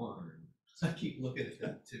the barn, I keep looking at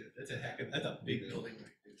that too. That's a big building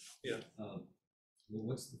right there. well,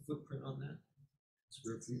 what's the footprint on that?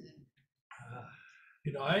 Square feet?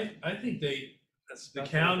 You know, I think the about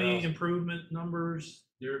county 10,000. improvement numbers,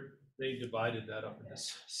 they divided that up into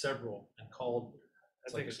several and called,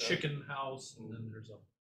 it's like a think so. chicken house and then there's a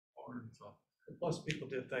barn, so. Plus, people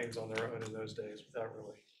did things on their own in those days without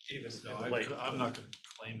really even No, in the late. I'm not gonna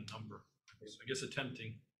claim a number. I guess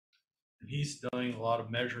attempting. And he's doing a lot of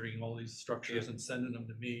measuring all these structures and sending them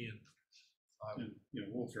to me and. And, you know,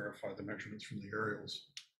 we'll verify the measurements from the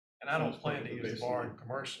aerials. And I don't That's part plan of to the use a baseline. barn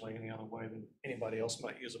commercially any other way than anybody else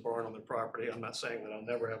might use a barn on their property. I'm not saying that I'll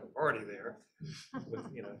never have a party there with,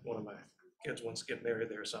 you know, one of my kids wants to get married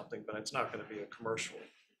there or something, but it's not gonna be a commercial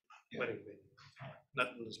wedding venue.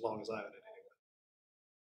 Nothing as long as I own it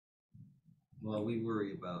Well, we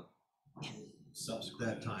worry about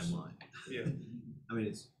that timeline. anyway. Yeah, I mean,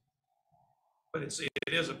 it's. but it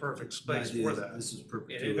is a perfect the space idea for is that. This is If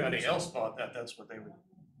perpetuity. anybody else bought that, that's what they would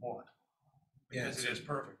want. Yeah, Because it is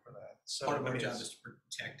perfect for that. So Part of I our mean, job it's- is to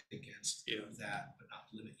protect against Yeah. that, but not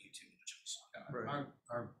limit you too much also. Right.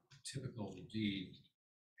 Our typical deed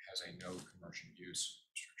has a no commercial use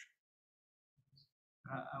restriction.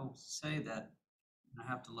 I will say that, I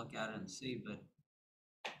have to look at it and see, but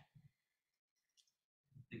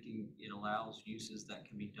thinking it allows uses that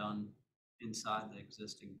can be done inside the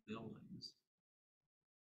existing buildings.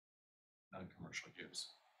 Non-commercial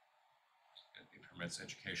use. It permits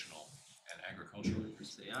educational and agricultural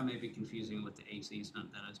use. See, I may be confusing with the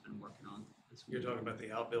easement that I've been working on. this You're week. talking about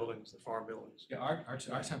the outbuildings, the farm buildings. Yeah, our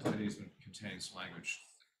template easement contains language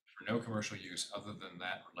for no commercial use other than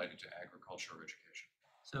that related to agriculture or education.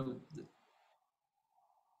 So,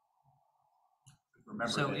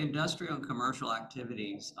 Remember so that industrial and commercial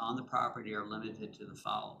activities on the property are limited to the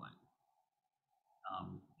following.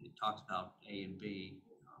 It talks about A and B.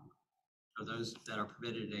 For those that are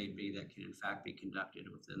permitted A and B that can in fact be conducted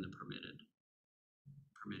within the permitted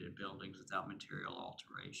buildings without material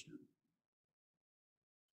alteration.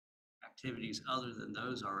 Activities other than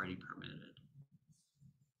those already permitted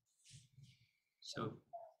So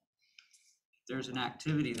there's an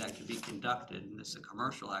activity that can be conducted, and it's a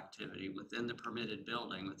commercial activity within the permitted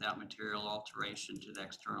building without material alteration to the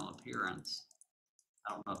external appearance.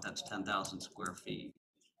 I don't know if that's 10,000 square feet,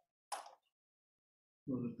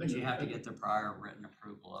 Well, the but thing you is, have to get the prior written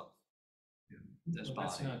approval of this Well,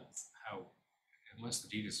 that's body. not how, unless the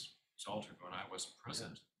deed is altered when I wasn't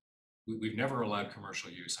present. We've never allowed commercial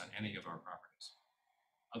use on any of our properties,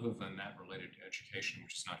 other than that related to education,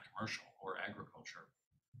 which is not commercial, or agriculture.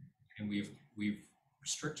 And we've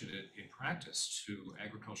restricted it in practice to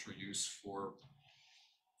agricultural use for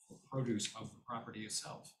produce of the property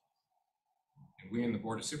itself. And we in the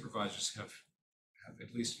Board of Supervisors have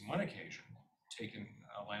at least on one occasion taken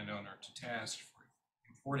a landowner to task for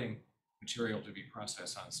importing material to be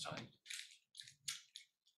processed on site.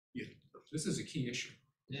 Yeah. This is a key issue.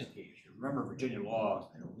 Yeah. Remember, Virginia law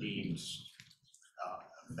deems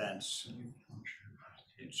events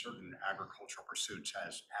in certain agricultural pursuits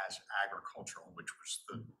as agricultural,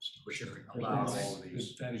 which allowed all of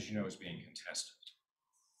these. That, as you know, is being contested.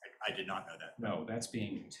 I did not know that. No, that's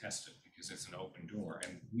being contested because it's an open door,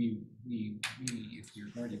 and we, if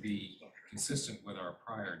we're going to be consistent with our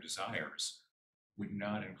prior desires, would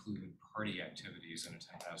not include party activities in a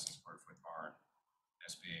 10,000 square foot barn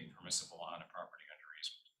as being permissible on a property under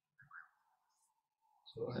easement.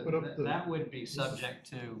 so I put up the, That would be subject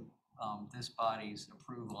to this body's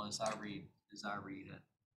approval as I read it.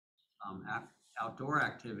 Outdoor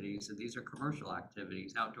activities, and these are commercial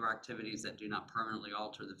activities, outdoor activities that do not permanently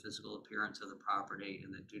alter the physical appearance of the property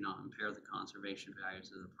and that do not impair the conservation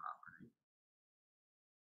values of the property.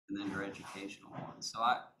 And then your educational ones. So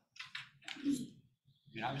I'm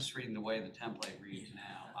just reading the way the template reads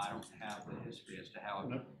now. I don't have the history as to how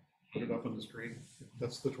it. put it up on the screen.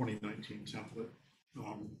 That's the 2019 template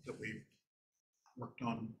that we worked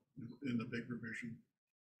on in the big revision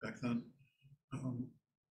back then.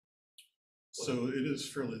 So it is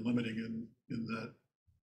fairly limiting in that.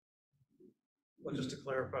 Well, just to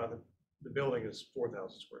clarify, the building is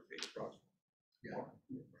 4,000 square feet approximately.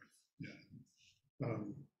 Yeah.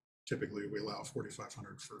 Typically, we allow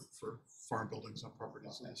 4,500 for farm buildings on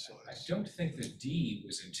properties this I size. don't think the D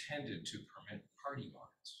was intended to permit party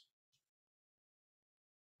barns.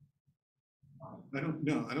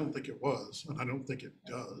 I don't think it was, and I don't think it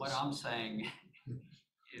does. What I'm saying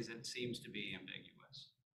is it seems to be ambiguous.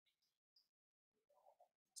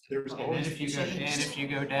 There's And then always, if you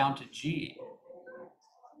go down to G,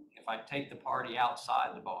 if I take the party outside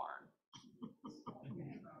the barn,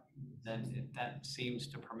 then that seems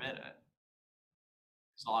to permit it.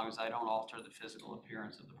 As long as I don't alter the physical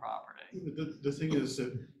appearance of the property. the thing is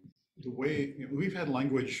that the way, we've had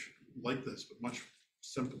language like this, but much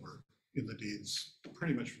simpler in the deeds,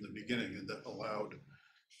 pretty much from the beginning, and that allowed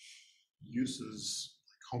uses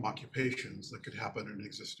like home occupations that could happen in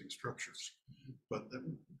existing structures. But that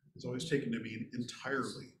is always taken to mean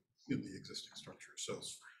entirely in the existing structure. So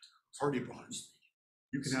party barns,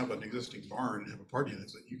 you can have an existing barn and have a party in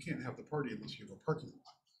it, but you can't have the party unless you have a parking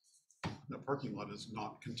lot. That parking lot is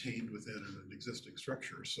not contained within an existing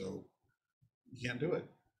structure, so you can't do it.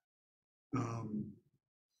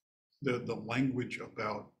 The language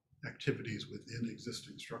about activities within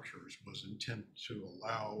existing structures was intended to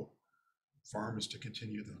allow farms to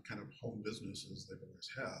continue the kind of home businesses they've always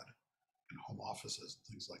had, and home offices and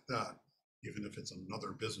things like that, even if it's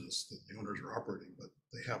another business that the owners are operating, but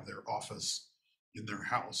they have their office in their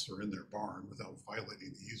house or in their barn without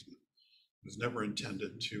violating the easement. It was never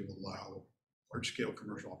intended to allow large-scale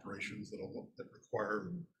commercial operations that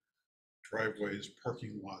require driveways,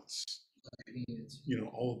 parking lots,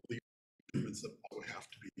 all of the improvements that would have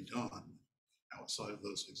to be done outside of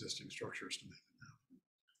those existing structures to make them happen.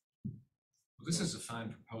 Well, this is a fine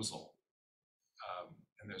proposal,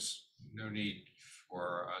 and there's no need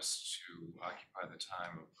for us to occupy the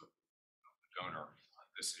time of the donor on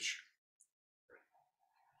this issue.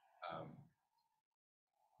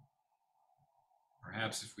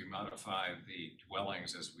 Perhaps if we modify the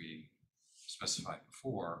dwellings as we specified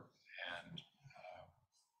before and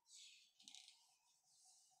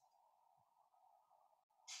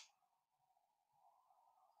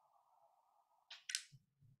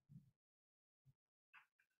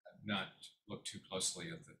not look too closely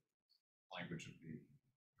at the language of the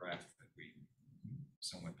draft that we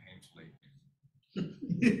somewhat painfully.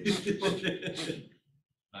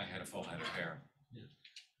 I had a full head of hair.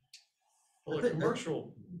 Well, a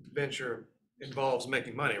commercial venture involves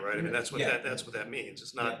making money, right? I mean, that's what Yeah. that's what that means.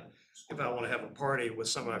 It's not, if I want to have a party with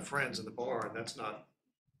some of my friends in the barn, that's not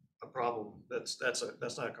a problem. That's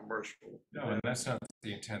not a commercial. No, and that's not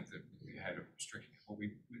the intent that we had of restricting. What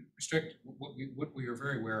we restrict, what we are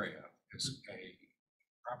very wary of is a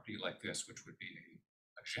property like this, which would be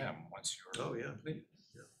a gem once you're Oh, yeah. completed,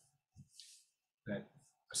 that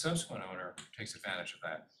a subsequent owner takes advantage of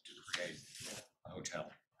that to create a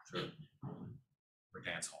hotel. Sure. Or a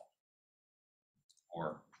dance hall.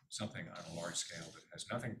 Or something on a large scale that has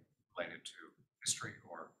nothing related to history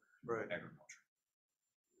or Right. agriculture.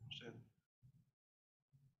 Understand.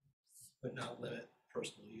 But not limit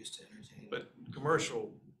personal use to entertainment. But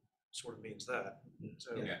commercial sort of means that.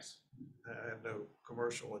 So Yes. I have no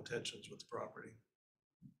commercial intentions with the property.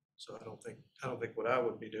 So I don't think what I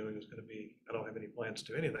would be doing is gonna be, I don't have any plans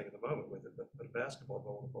to do anything at the moment with it, but put a basketball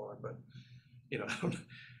goal in the barn, but, you know,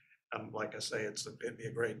 like I say, it'd be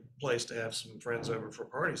a great place to have some friends over for a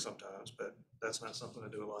party sometimes, but that's not something I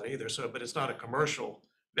do a lot either. So, but it's not a commercial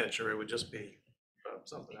venture, it would just be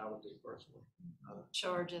something I would do personally.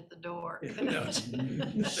 Charge at the door. Yeah, that's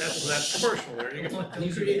commercial there, you can.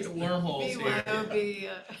 You create the wormholes here.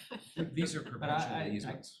 BYOB. These are I- perpetual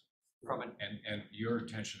easements. From an, And your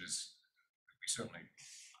intention is, we certainly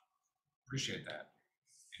appreciate that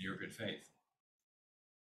in your good faith.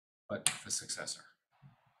 But the successor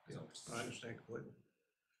is always. I understand completely.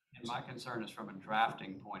 and my concern is from a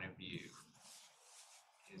drafting point of view,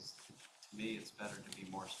 is, to me, it's better to be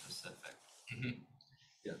more specific.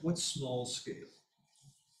 Yeah, what's small scale?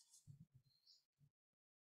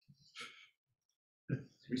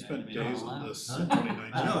 We spent Yeah, I mean, days I on don't this know. in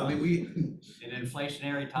 2019. I know, I mean, we, In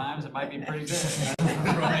inflationary times, it might be pretty big.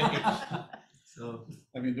 Right. so,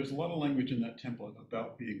 I mean, there's a lot of language in that template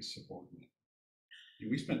about being subordinate.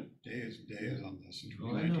 We spent days and days on this in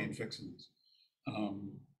Oh, I know. 2019 fixing this.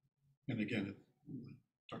 And again, like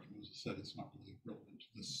Dr. Moses said, it's not really relevant to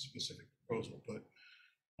this specific proposal, but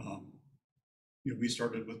you know, we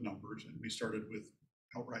started with numbers and we started with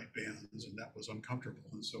outright bans, and that was uncomfortable.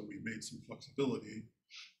 And so we made some flexibility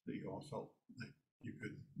that you all felt like you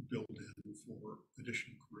could build in for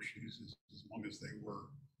additional commercial uses as long as they were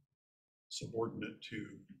subordinate to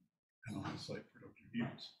an on-site productive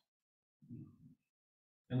use.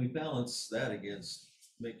 and we balance that against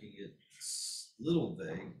making it little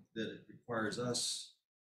vague, that it requires us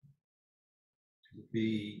to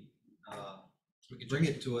be, bring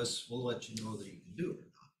it to us, we'll let you know that you can do it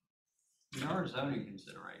or not. There are zoning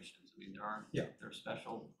considerations. I mean, there are, Yeah. there are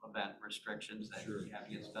special event restrictions that Sure. you have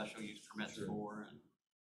to get special use permits Sure. for, and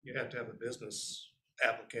You have to have a business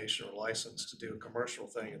application or license to do a commercial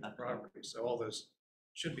thing at the property. So all those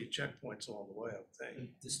should be checkpoints along the way, I would think.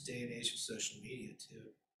 In this day and age of social media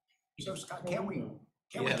too. So Scott, can we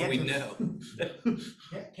Yeah, get we to- know.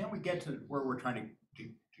 Can we get to where we're trying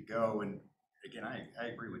to go? And again, I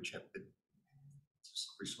agree with Chip that it's a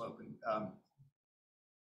slippery slope. And,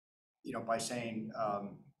 you know, by saying,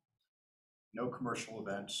 no commercial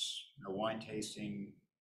events, no wine tasting,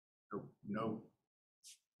 no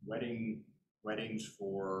weddings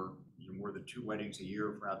for, you know, more than 2 weddings a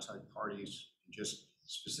year for outside parties, just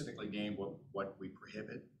specifically name what we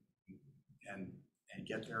prohibit and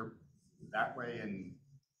get there that way. And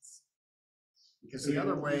because the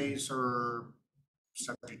other ways are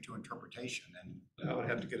subject to interpretation, and I would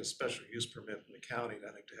have to get a special use permit from the county,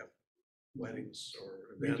 I think, to have weddings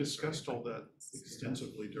or We events. or discussed all anything. that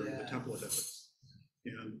extensively during the Yeah. template efforts.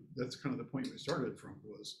 And that's kind of the point we started from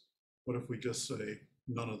was, what if we just say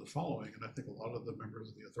none of the following? And I think a lot of the members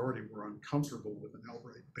of the authority were uncomfortable with an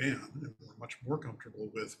outright ban, and we're much more comfortable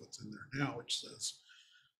with what's in there now, which says,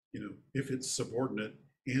 you know, if it's subordinate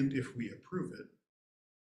and if we approve it,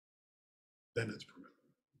 then it's permitted.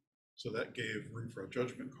 So that gave room for a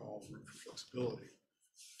judgment call, room for flexibility.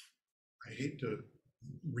 I hate to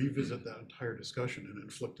revisit that entire discussion and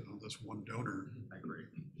inflict it on this one donor. I agree.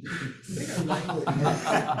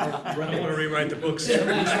 I don't want to rewrite the books.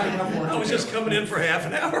 I was just coming in for half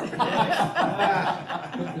an hour.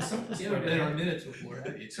 You haven't been on minutes before,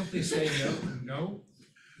 have you? Simply say no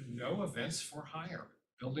events for hire.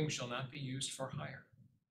 Buildings shall not be used for hire.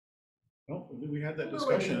 Well, we had that Well,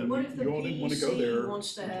 wait a discussion, minute, what and if the you all didn't want to go PEC there in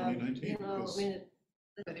wants to have, 2019. you know, because- I mean, it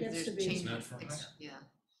But if gets there's to be. change, not for hire. yeah.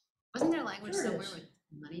 Wasn't there language Sure it somewhere is. with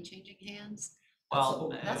money changing hands? well,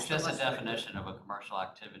 That's it's the just a less definition of a commercial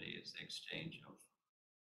activity is the exchange of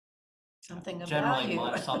Something of generally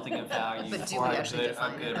value. something of value But do for we a actually good,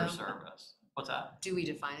 define it or though? service. What's that? Do we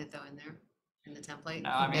define it though in there, in the template?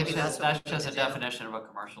 No, I mean, Maybe that's what we just a need to do. definition of a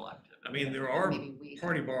commercial activity. I mean, there are Maybe we.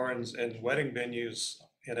 party barns and wedding venues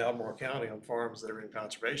in Albemarle County on farms that are in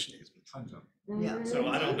conservation easements. Tons of. Yeah. So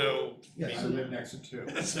I don't know. Yes. I live next to 2.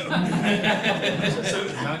 So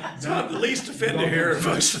it's not the least offender here of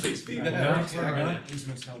most of these people. Not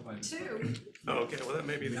easements held by this body. Two. Oh, okay, well, that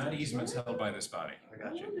may be. Not easements held by this body. I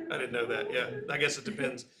got you. I didn't know that. Yeah, I guess it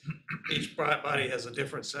depends. Each body has a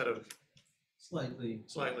different set of Slightly,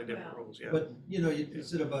 slightly different Well, rules, yeah. but you know, you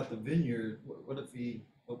said about the vineyard, what if he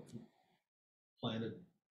planted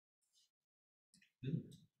vineyard,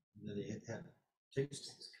 and then he had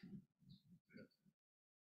tastings?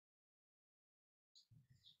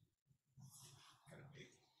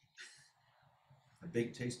 A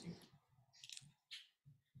big tasting.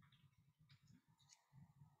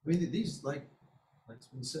 I mean, these, like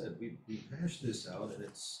we said, we hashed this out, and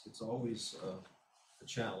it's always a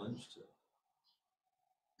challenge to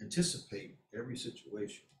anticipate every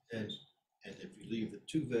situation. And if you leave it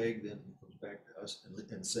too vague, then it comes back to us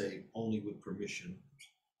and say only with permission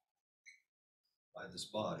by this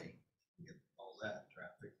body, you get all that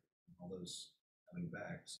traffic, all those coming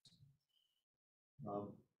backs.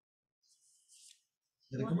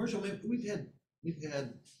 In the commercial, we've had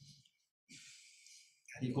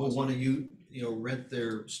people want to rent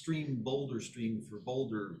their boulder stream for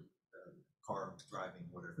boulder car driving,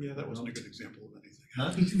 whatever. Yeah, that wasn't a good example of anything.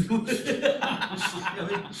 Huh? I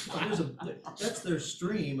mean, that's their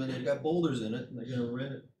stream, and they've got boulders in it, and they're gonna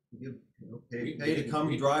rent it, pay to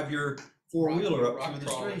come drive your four-wheeler up through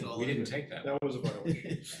the stream. We didn't take that. That was a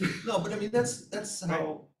violation. No, but I mean, that's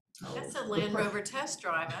how. That's a Land Rover test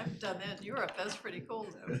drive. I've done that in Europe. That's pretty cool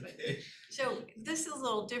though. But- So this is a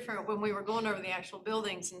little different when we were going over the actual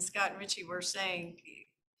buildings and Scott and Richie were saying,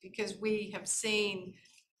 because we have seen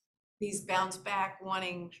these bounce back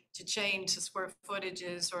wanting to change the square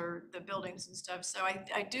footages or the buildings and stuff. So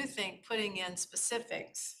I do think putting in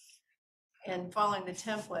specifics and following the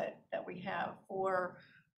template that we have for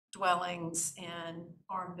dwellings and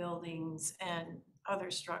farm buildings and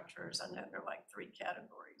other structures. I know there are like 3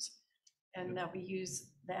 categories. And that we use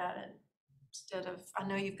that instead of, I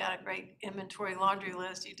know you've got a great inventory laundry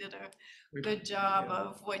list. You did a good job yeah.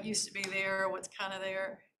 of what used to be there, what's kind of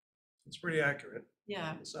there. It's pretty accurate,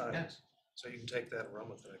 Yeah. the size. So you can take that and run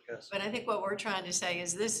with it, I guess. But I think what we're trying to say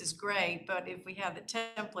is this is great, but if we have the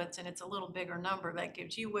templates and it's a little bigger number, that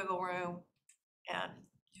gives you wiggle room and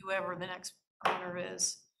whoever the next owner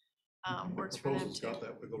is, works for them Proposal's too. got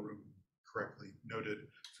that wiggle room correctly noted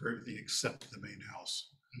for everything except the main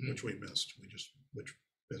house, which we missed. Which,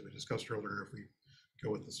 as we discussed earlier, if we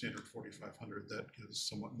go with the standard 4,500, that gives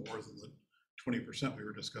somewhat more than the 20% we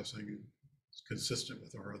were discussing. It's consistent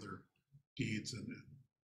with our other deeds and.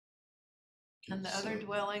 And the gives, other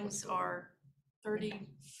dwellings are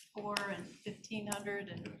 34 and 1,500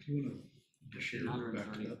 and If you want to share back to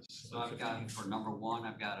 130. that So I've got, for number 1,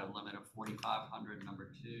 I've got a limit of 4,500.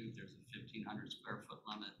 Number 2, there's a 1,500 square foot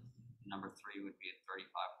limit. Number 3 would be a 3,500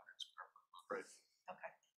 square foot limit.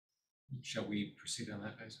 Shall we proceed on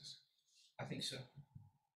that basis? I think so.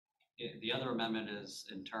 The other amendment is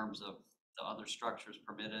in terms of the other structures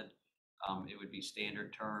permitted, it would be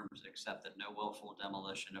standard terms, except that no willful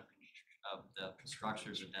demolition of the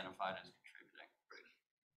structures identified as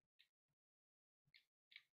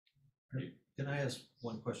contributing. Can I ask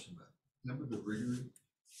one question about, remember the rigger?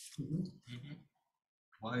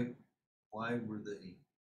 Why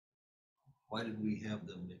did we have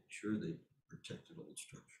them make sure they protected old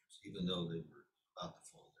structures, even though they were about to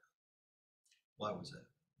fall down? Why was that?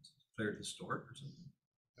 Declared historic or something?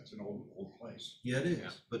 That's an old place. Yeah, it is, Yeah.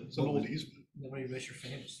 but It's an old easement. Nobody wish your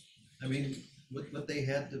famous. I mean, what they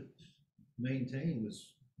had to maintain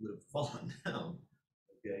would have fallen down,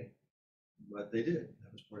 okay? But they did,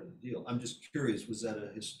 that was part of the deal. I'm just curious, was that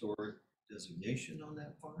a historic designation on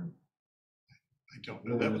that farm? I don't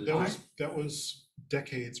know. Or That was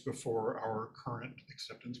decades before our current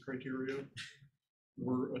acceptance criteria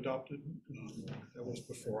were adopted. That was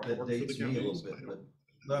before I That worked for the dates me a little counties. bit,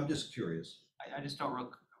 but I'm just curious. I just don't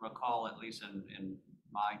recall, at least in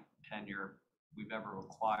my tenure, we've ever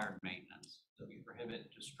required maintenance. So we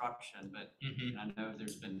prohibit destruction, but and I know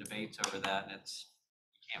there's been debates over that, and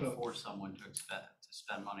you can't force someone to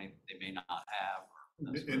spend money they may not have. or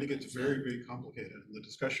that sort And of it gets thing. very, very complicated. And the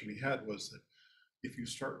discussion we had was that if you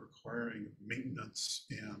start requiring maintenance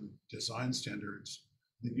and design standards,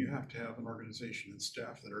 then you have to have an organization and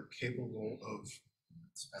staff that are capable of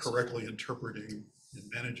correctly interpreting and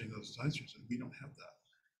managing those design standards. And we don't have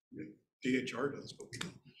that. DHR does, but we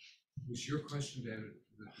don't. Was your question, David,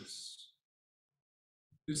 that this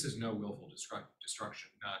is no willful destruction,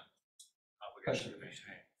 not obligation to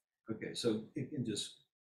maintain? Okay, so it can just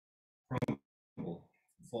crumble,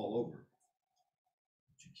 fall over.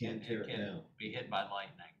 But you can't tear it can down. be hit by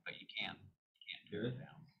lightning, but you can't tear it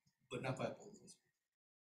down. But not by bulldozers.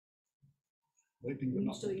 Lightning would Are you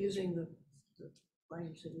not- still using the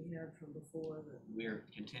language that we had from before? We're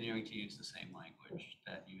continuing to use the same language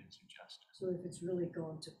that you had suggested. So if it's really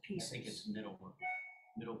gone to I pieces? think it's middle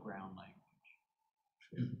ground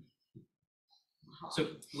language. So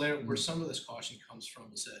where some of this caution comes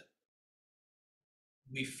from is that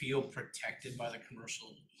we feel protected by the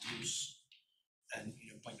commercial use and,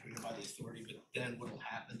 by the authority, but then what'll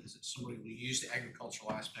happen is that somebody will use the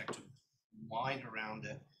agricultural aspect to wind around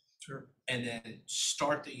it. Sure. And then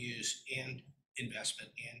start the use and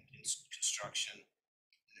investment and construction.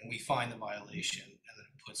 And we find the violation, and then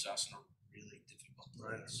it puts us in a really difficult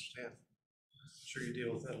Right, I place. understand. Sure you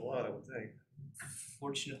deal with that a lot, I would think.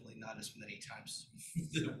 Fortunately, not as many times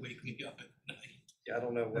that wake me up at night. Yeah, I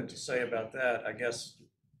don't know what to say about that. I guess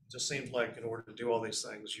it just seems like in order to do all these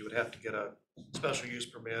things, you would have to get a special use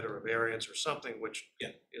permit or a variance or something, which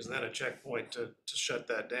Yeah. is then a checkpoint to shut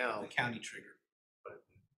that The down. county trigger.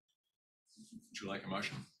 Would you like a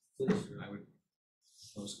motion? I would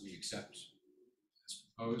propose that we accept as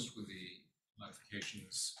proposed with the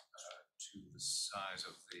modifications to the size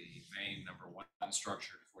of the main number one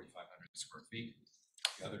structure to 4,500 square feet.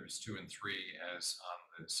 The others 2 and 3 as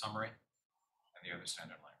on the summary, and the other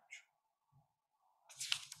standard language.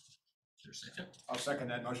 Is there a second? I'll second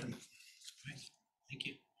that motion. Thank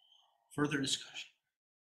you. Further discussion?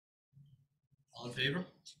 All in favor?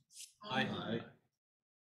 Aye.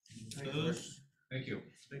 Opposed? Thank you.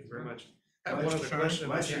 Thank you very much. I have one other question.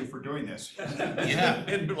 Bless you for doing this. Yeah.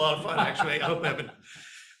 It's been a lot of fun, actually. I hope I haven't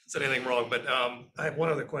said anything wrong, but I have one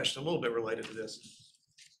other question, a little bit related to this.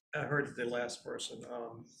 I heard the last person.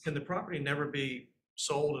 Can the property never be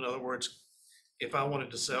sold? In other words, if I wanted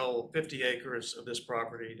to sell 50 acres of this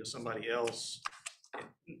property to somebody else,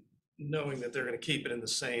 knowing that they're going to keep it in the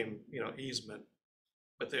same, easement,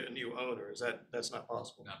 but they're a new owner, that's not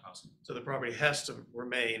possible? Not possible. So the property has to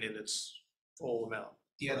remain in its full amount.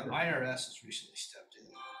 Yeah, the IRS has recently stepped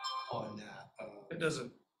in on that. It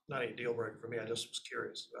doesn't, not any deal breaker for me. I just was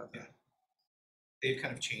curious about that. They've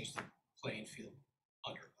kind of changed the playing field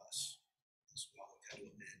under us as well, kind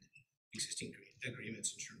of amend existing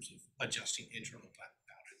agreements in terms of adjusting internal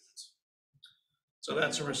boundary lines. So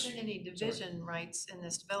that's There a, wasn't any division rights in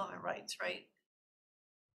this development rights, right?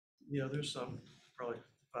 there's some, probably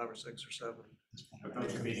 5 or 6 or 7. But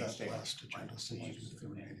those are being That extinguished. last agenda, so you do the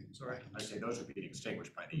remaining Sorry? I say those are being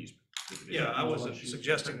extinguished by the easement. Yeah, I wasn't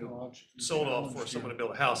suggesting sold off for someone to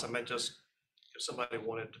build a house. I meant just if somebody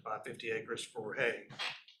wanted to buy 50 acres for hay,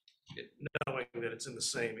 knowing that it's in the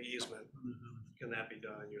same easement, can that be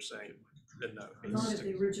done? You're saying, then no. it needs Not if to-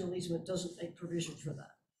 the original easement doesn't make provision for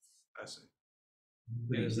that. I see.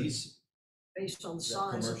 Is this, Based on the Is that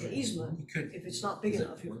size of the commercial? easement, You could, if it's not big Is it-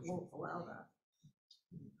 enough, it won't allow that.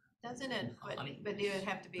 Doesn't it, but it would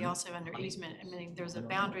have to be also under easement. I mean, there's a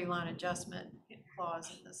boundary line adjustment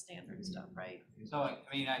clause in the standard stuff, right? So,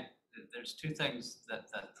 there's two things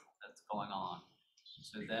that's going on.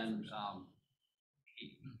 So then,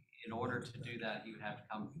 in order to do that, he would have to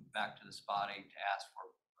come back to this body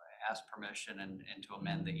to ask permission and to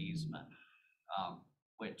amend the easement,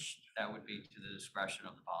 which that would be to the discretion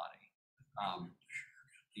of the body.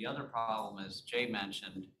 The other problem, as Jay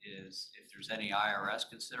mentioned, is if there's any IRS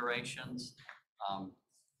considerations,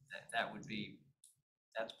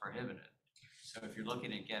 that's prohibited. So if you're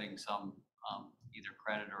looking at getting some either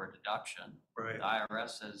credit or a deduction, Right. the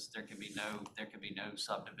IRS says there can be no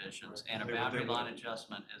subdivisions, and a They would- boundary they would- line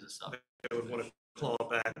adjustment is a subdivision. They would want to claw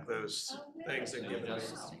back those things and So give it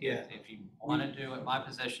just, away. Yeah. if you want to do it, my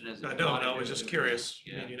position is. if I you don't, wanna I do was it, just do it. curious. I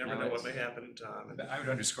Yeah, mean, you never no, know what it's- may happen in time. But I would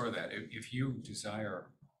underscore that if you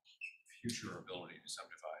desire future ability to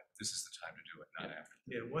subdivide, this is the time to do it, not after.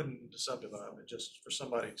 Yeah, it wasn't to subdivide, but just for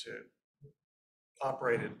somebody to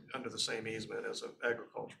operate it under the same easement as an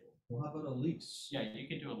agricultural. well, how about a lease? Yeah, you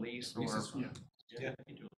can do a lease or. Lease is fine. Yeah, you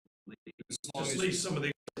can do a lease. as long Just as- lease some of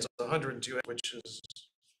these, it's 102, which is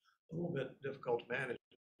a little bit difficult to manage.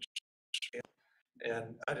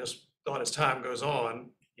 And I just thought as time goes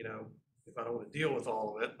on, if I don't want to deal with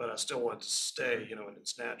all of it, but I still want it to stay, in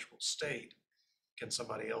its natural state, can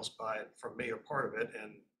somebody else buy it from me or part of it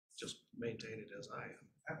and just maintain it as I am?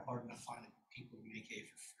 I have a hard enough finding people who make hay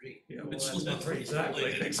for free. Yeah, well, It's that's not literally-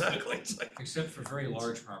 exactly. It's like, Except for very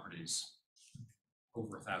large properties,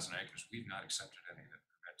 over 1,000 acres, we've not accepted any that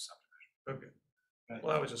prevent subdivision. okay.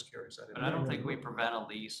 Well, I was just curious. I But didn't I know. don't think we prevent a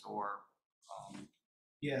lease or,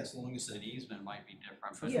 Yeah, as long as an the easement might be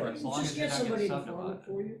different, but Yeah, as you long just as you're get not gonna somebody to farm subdivide. it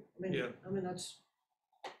for you. Yeah. I mean, that's,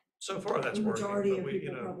 So far, that's The working, majority but of we,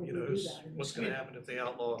 people probably do who's- that in what's this gonna state. happen if they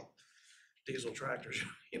outlaw diesel tractors?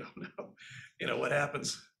 You don't know. What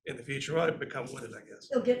happens in the future? Well, it become wooded, I guess.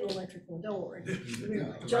 they'll get an electric one, don't worry.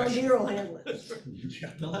 Yeah. John Deere will handle it.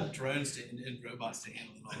 They'll have drones and robots to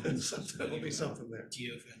handle it all. There'll be something there.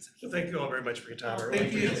 Geofencing. So thank you all very much for your time. I really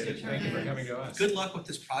Thank you. appreciate it. Thank you for coming to us. Good luck with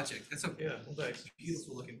this project. That's a Yeah, well, thanks.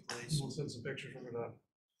 beautiful looking place. We'll send some pictures when we're done.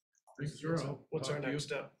 What's our next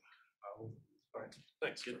step? I'll All right,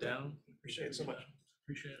 thanks. get down. Appreciate it so much.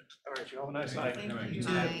 Appreciate it. All right, you have a nice night. Thank you. too.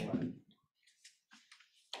 Bye. All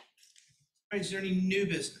right, is there any new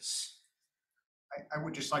business? I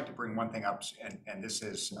would just like to bring one thing up, and this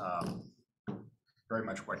is very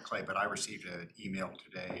much what Clay, but I received an email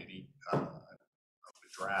today, of the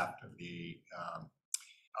draft of the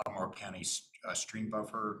Albemarle County stream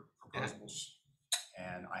buffer proposals.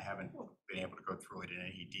 And I haven't been able to go through it in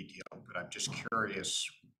any detail, but I'm just curious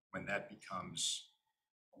when that becomes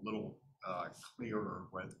a little clearer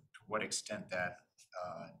to what extent that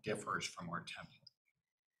differs from our template.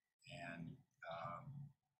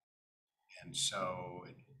 And so,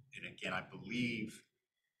 and again, I believe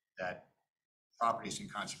that properties in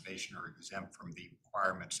conservation are exempt from the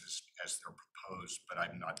requirements as they're proposed, but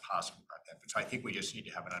I'm not positive about that. But so I think we just need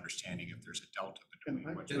to have an understanding if there's a delta between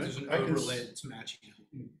And what. There's an I can overlay that's matching.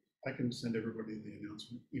 I can send everybody the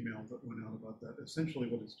announcement email that went out about that. Essentially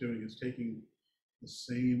what it's doing is taking the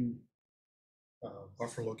same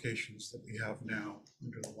buffer locations that we have now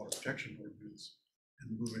under the water protection ordinance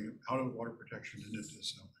and moving it out of water protection and into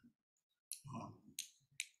zoning.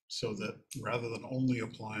 So that rather than only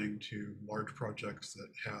applying to large projects that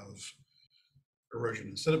have erosion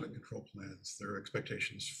and sediment control plans, there are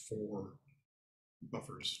expectations for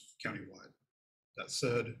buffers countywide. That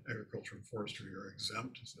said, agriculture and forestry are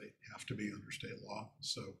exempt, as they have to be under state law.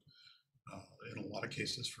 So in a lot of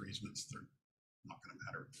cases for easements, they're not going to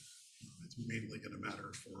matter. It's mainly going to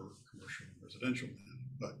matter for commercial and residential land.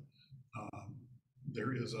 But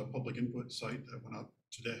there is a public input site that went out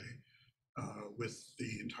today with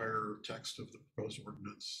the entire text of the proposed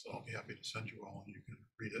ordinance. I'll be happy to send you all, and you can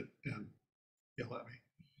read it and yell at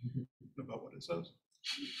me about what it says.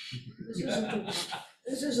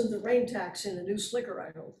 This isn't the rain tax in a new slicker,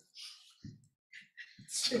 I hope.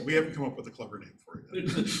 We haven't come up with a clever name for it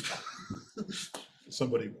yet.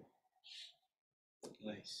 Somebody will.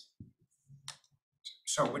 Nice.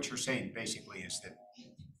 So what you're saying basically is that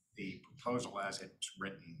the proposal as it's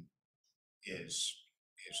written is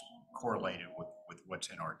correlated with what's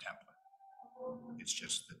in our template. It's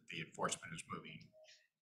just that the enforcement is moving.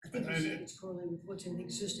 I think it's correlated with what's in the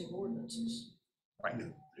existing ordinances. Right,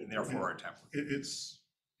 and therefore our template.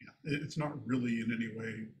 It's not really in any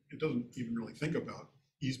way, it doesn't even really think about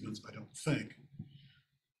easements, I don't think.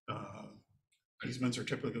 Easements are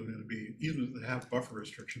typically going to be, easements that have buffer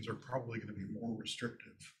restrictions are probably going to be more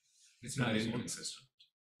restrictive. It's not inconsistent,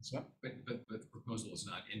 So, but the proposal is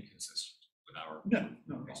not inconsistent with our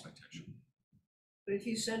no. expectation. But if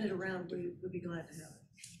you send it around, we'd be glad to have it.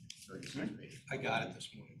 I got it this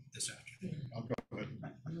morning, this afternoon. I'll go ahead.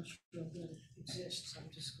 I'm not sure that it exists, I'm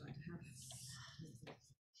just glad to have it.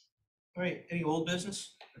 All right, any old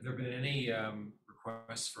business? Have there been any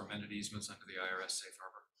requests for amended easements under the IRS safe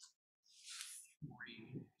harbor?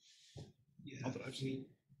 Yeah. Not that I've seen.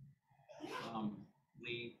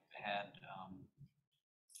 Lee had,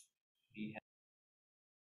 he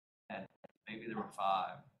had, maybe there were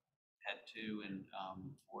 5, had 2, and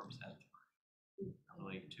Forbes had 3. I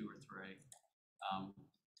believe 2 or 3.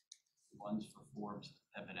 The ones for Forbes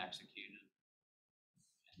have been executed,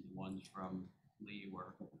 and the ones from Lee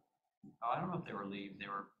were, I don't know if they were Lee,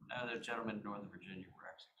 no, the gentlemen in Northern Virginia were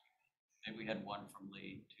executed. Maybe we had 1 from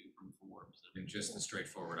Lee, 2 from Forbes. In just the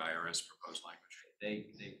straightforward IRS proposed language. They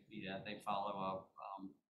follow up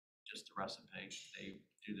just the recipe.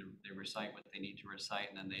 They recite what they need to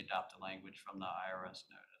recite, and then they adopt the language from the IRS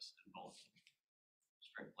notice and bulletin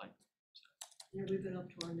strictly. Yeah, we've been up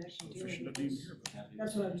to our neck in We dealing should with have been this. here, but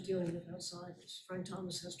That's what I was dealing with outside, is Frank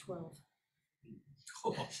Thomas has 12.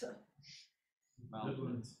 So, Well,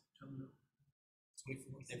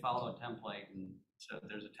 they follow a template, and so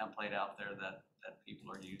there's a template out there that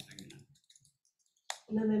people are using.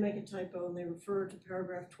 and then they make a typo and they refer to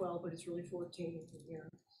paragraph 12, but it's really 14, yeah. I can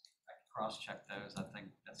cross-check those. I think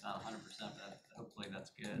that's not 100%, but hopefully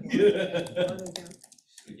that's good. I don't doubt.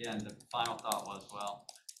 Again, the final thought was, well,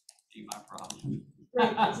 be my problem.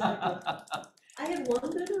 Right, exactly. I had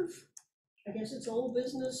one bit of, I guess it's old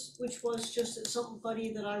business, which was just that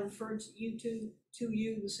somebody that I referred to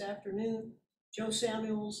you this afternoon. Joe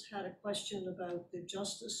Samuels had a question about the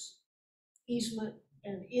justice easement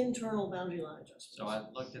and internal boundary line adjustments. So I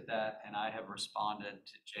looked at that, and I have responded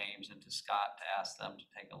to James and to Scott to ask them to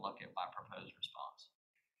take a look at my proposed response.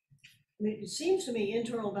 I mean, it seems to me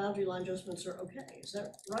internal boundary line adjustments are okay, is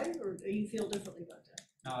that right, or do you feel differently about that?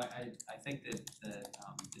 No, I think that the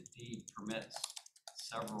deed permits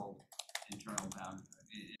several internal,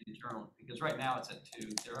 because right now it's at 2,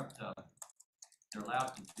 they're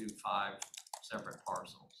allowed to do 5 separate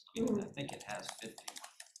parcels. I mean, I think it has 50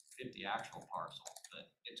 50 actual parcels,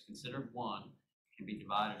 but it's considered one, can be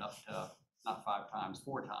divided up to not 5 times,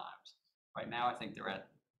 4 times. Right now, I think they're at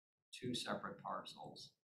 2 separate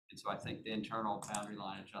parcels. And so I think the internal boundary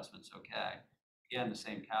line adjustment's okay. Again, the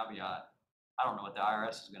same caveat, I don't know what the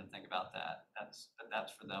IRS is gonna think about that. But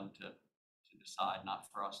that's for them to decide, not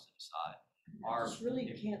for us to decide. I just really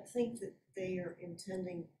can't think that they are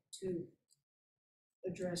intending to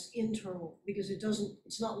address internal, because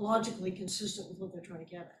it's not logically consistent with what they're trying to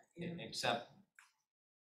get at, you know? Except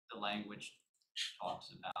the language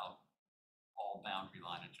talks about all boundary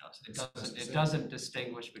line adjustments. It doesn't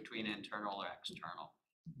distinguish between internal or external.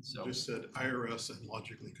 So, Just said IRS and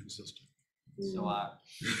logically consistent. so I'm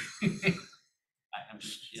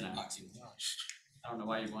just, you know, I don't know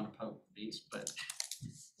why you want to poke the beast, but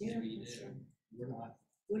Yeah, maybe you that's do. true.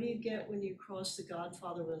 What do you get when you cross the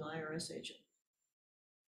Godfather with an IRS agent?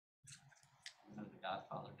 The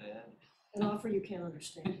Godfather dead. An offer you can't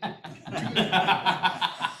understand. That's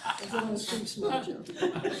what I was thinking, smart joke.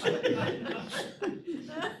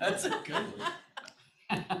 That's a good one.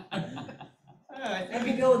 All right, I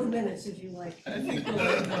can go with the minutes if you like. I think we'll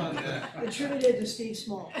move on that. Attributed to Steve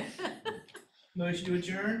Small. Motion to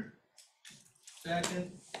adjourn?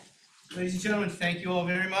 Second. Ladies and gentlemen, thank you all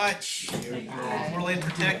very much. Orally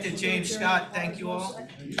protected, James Scott, thank you all.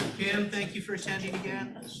 Kim, thank you for attending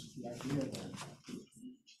again.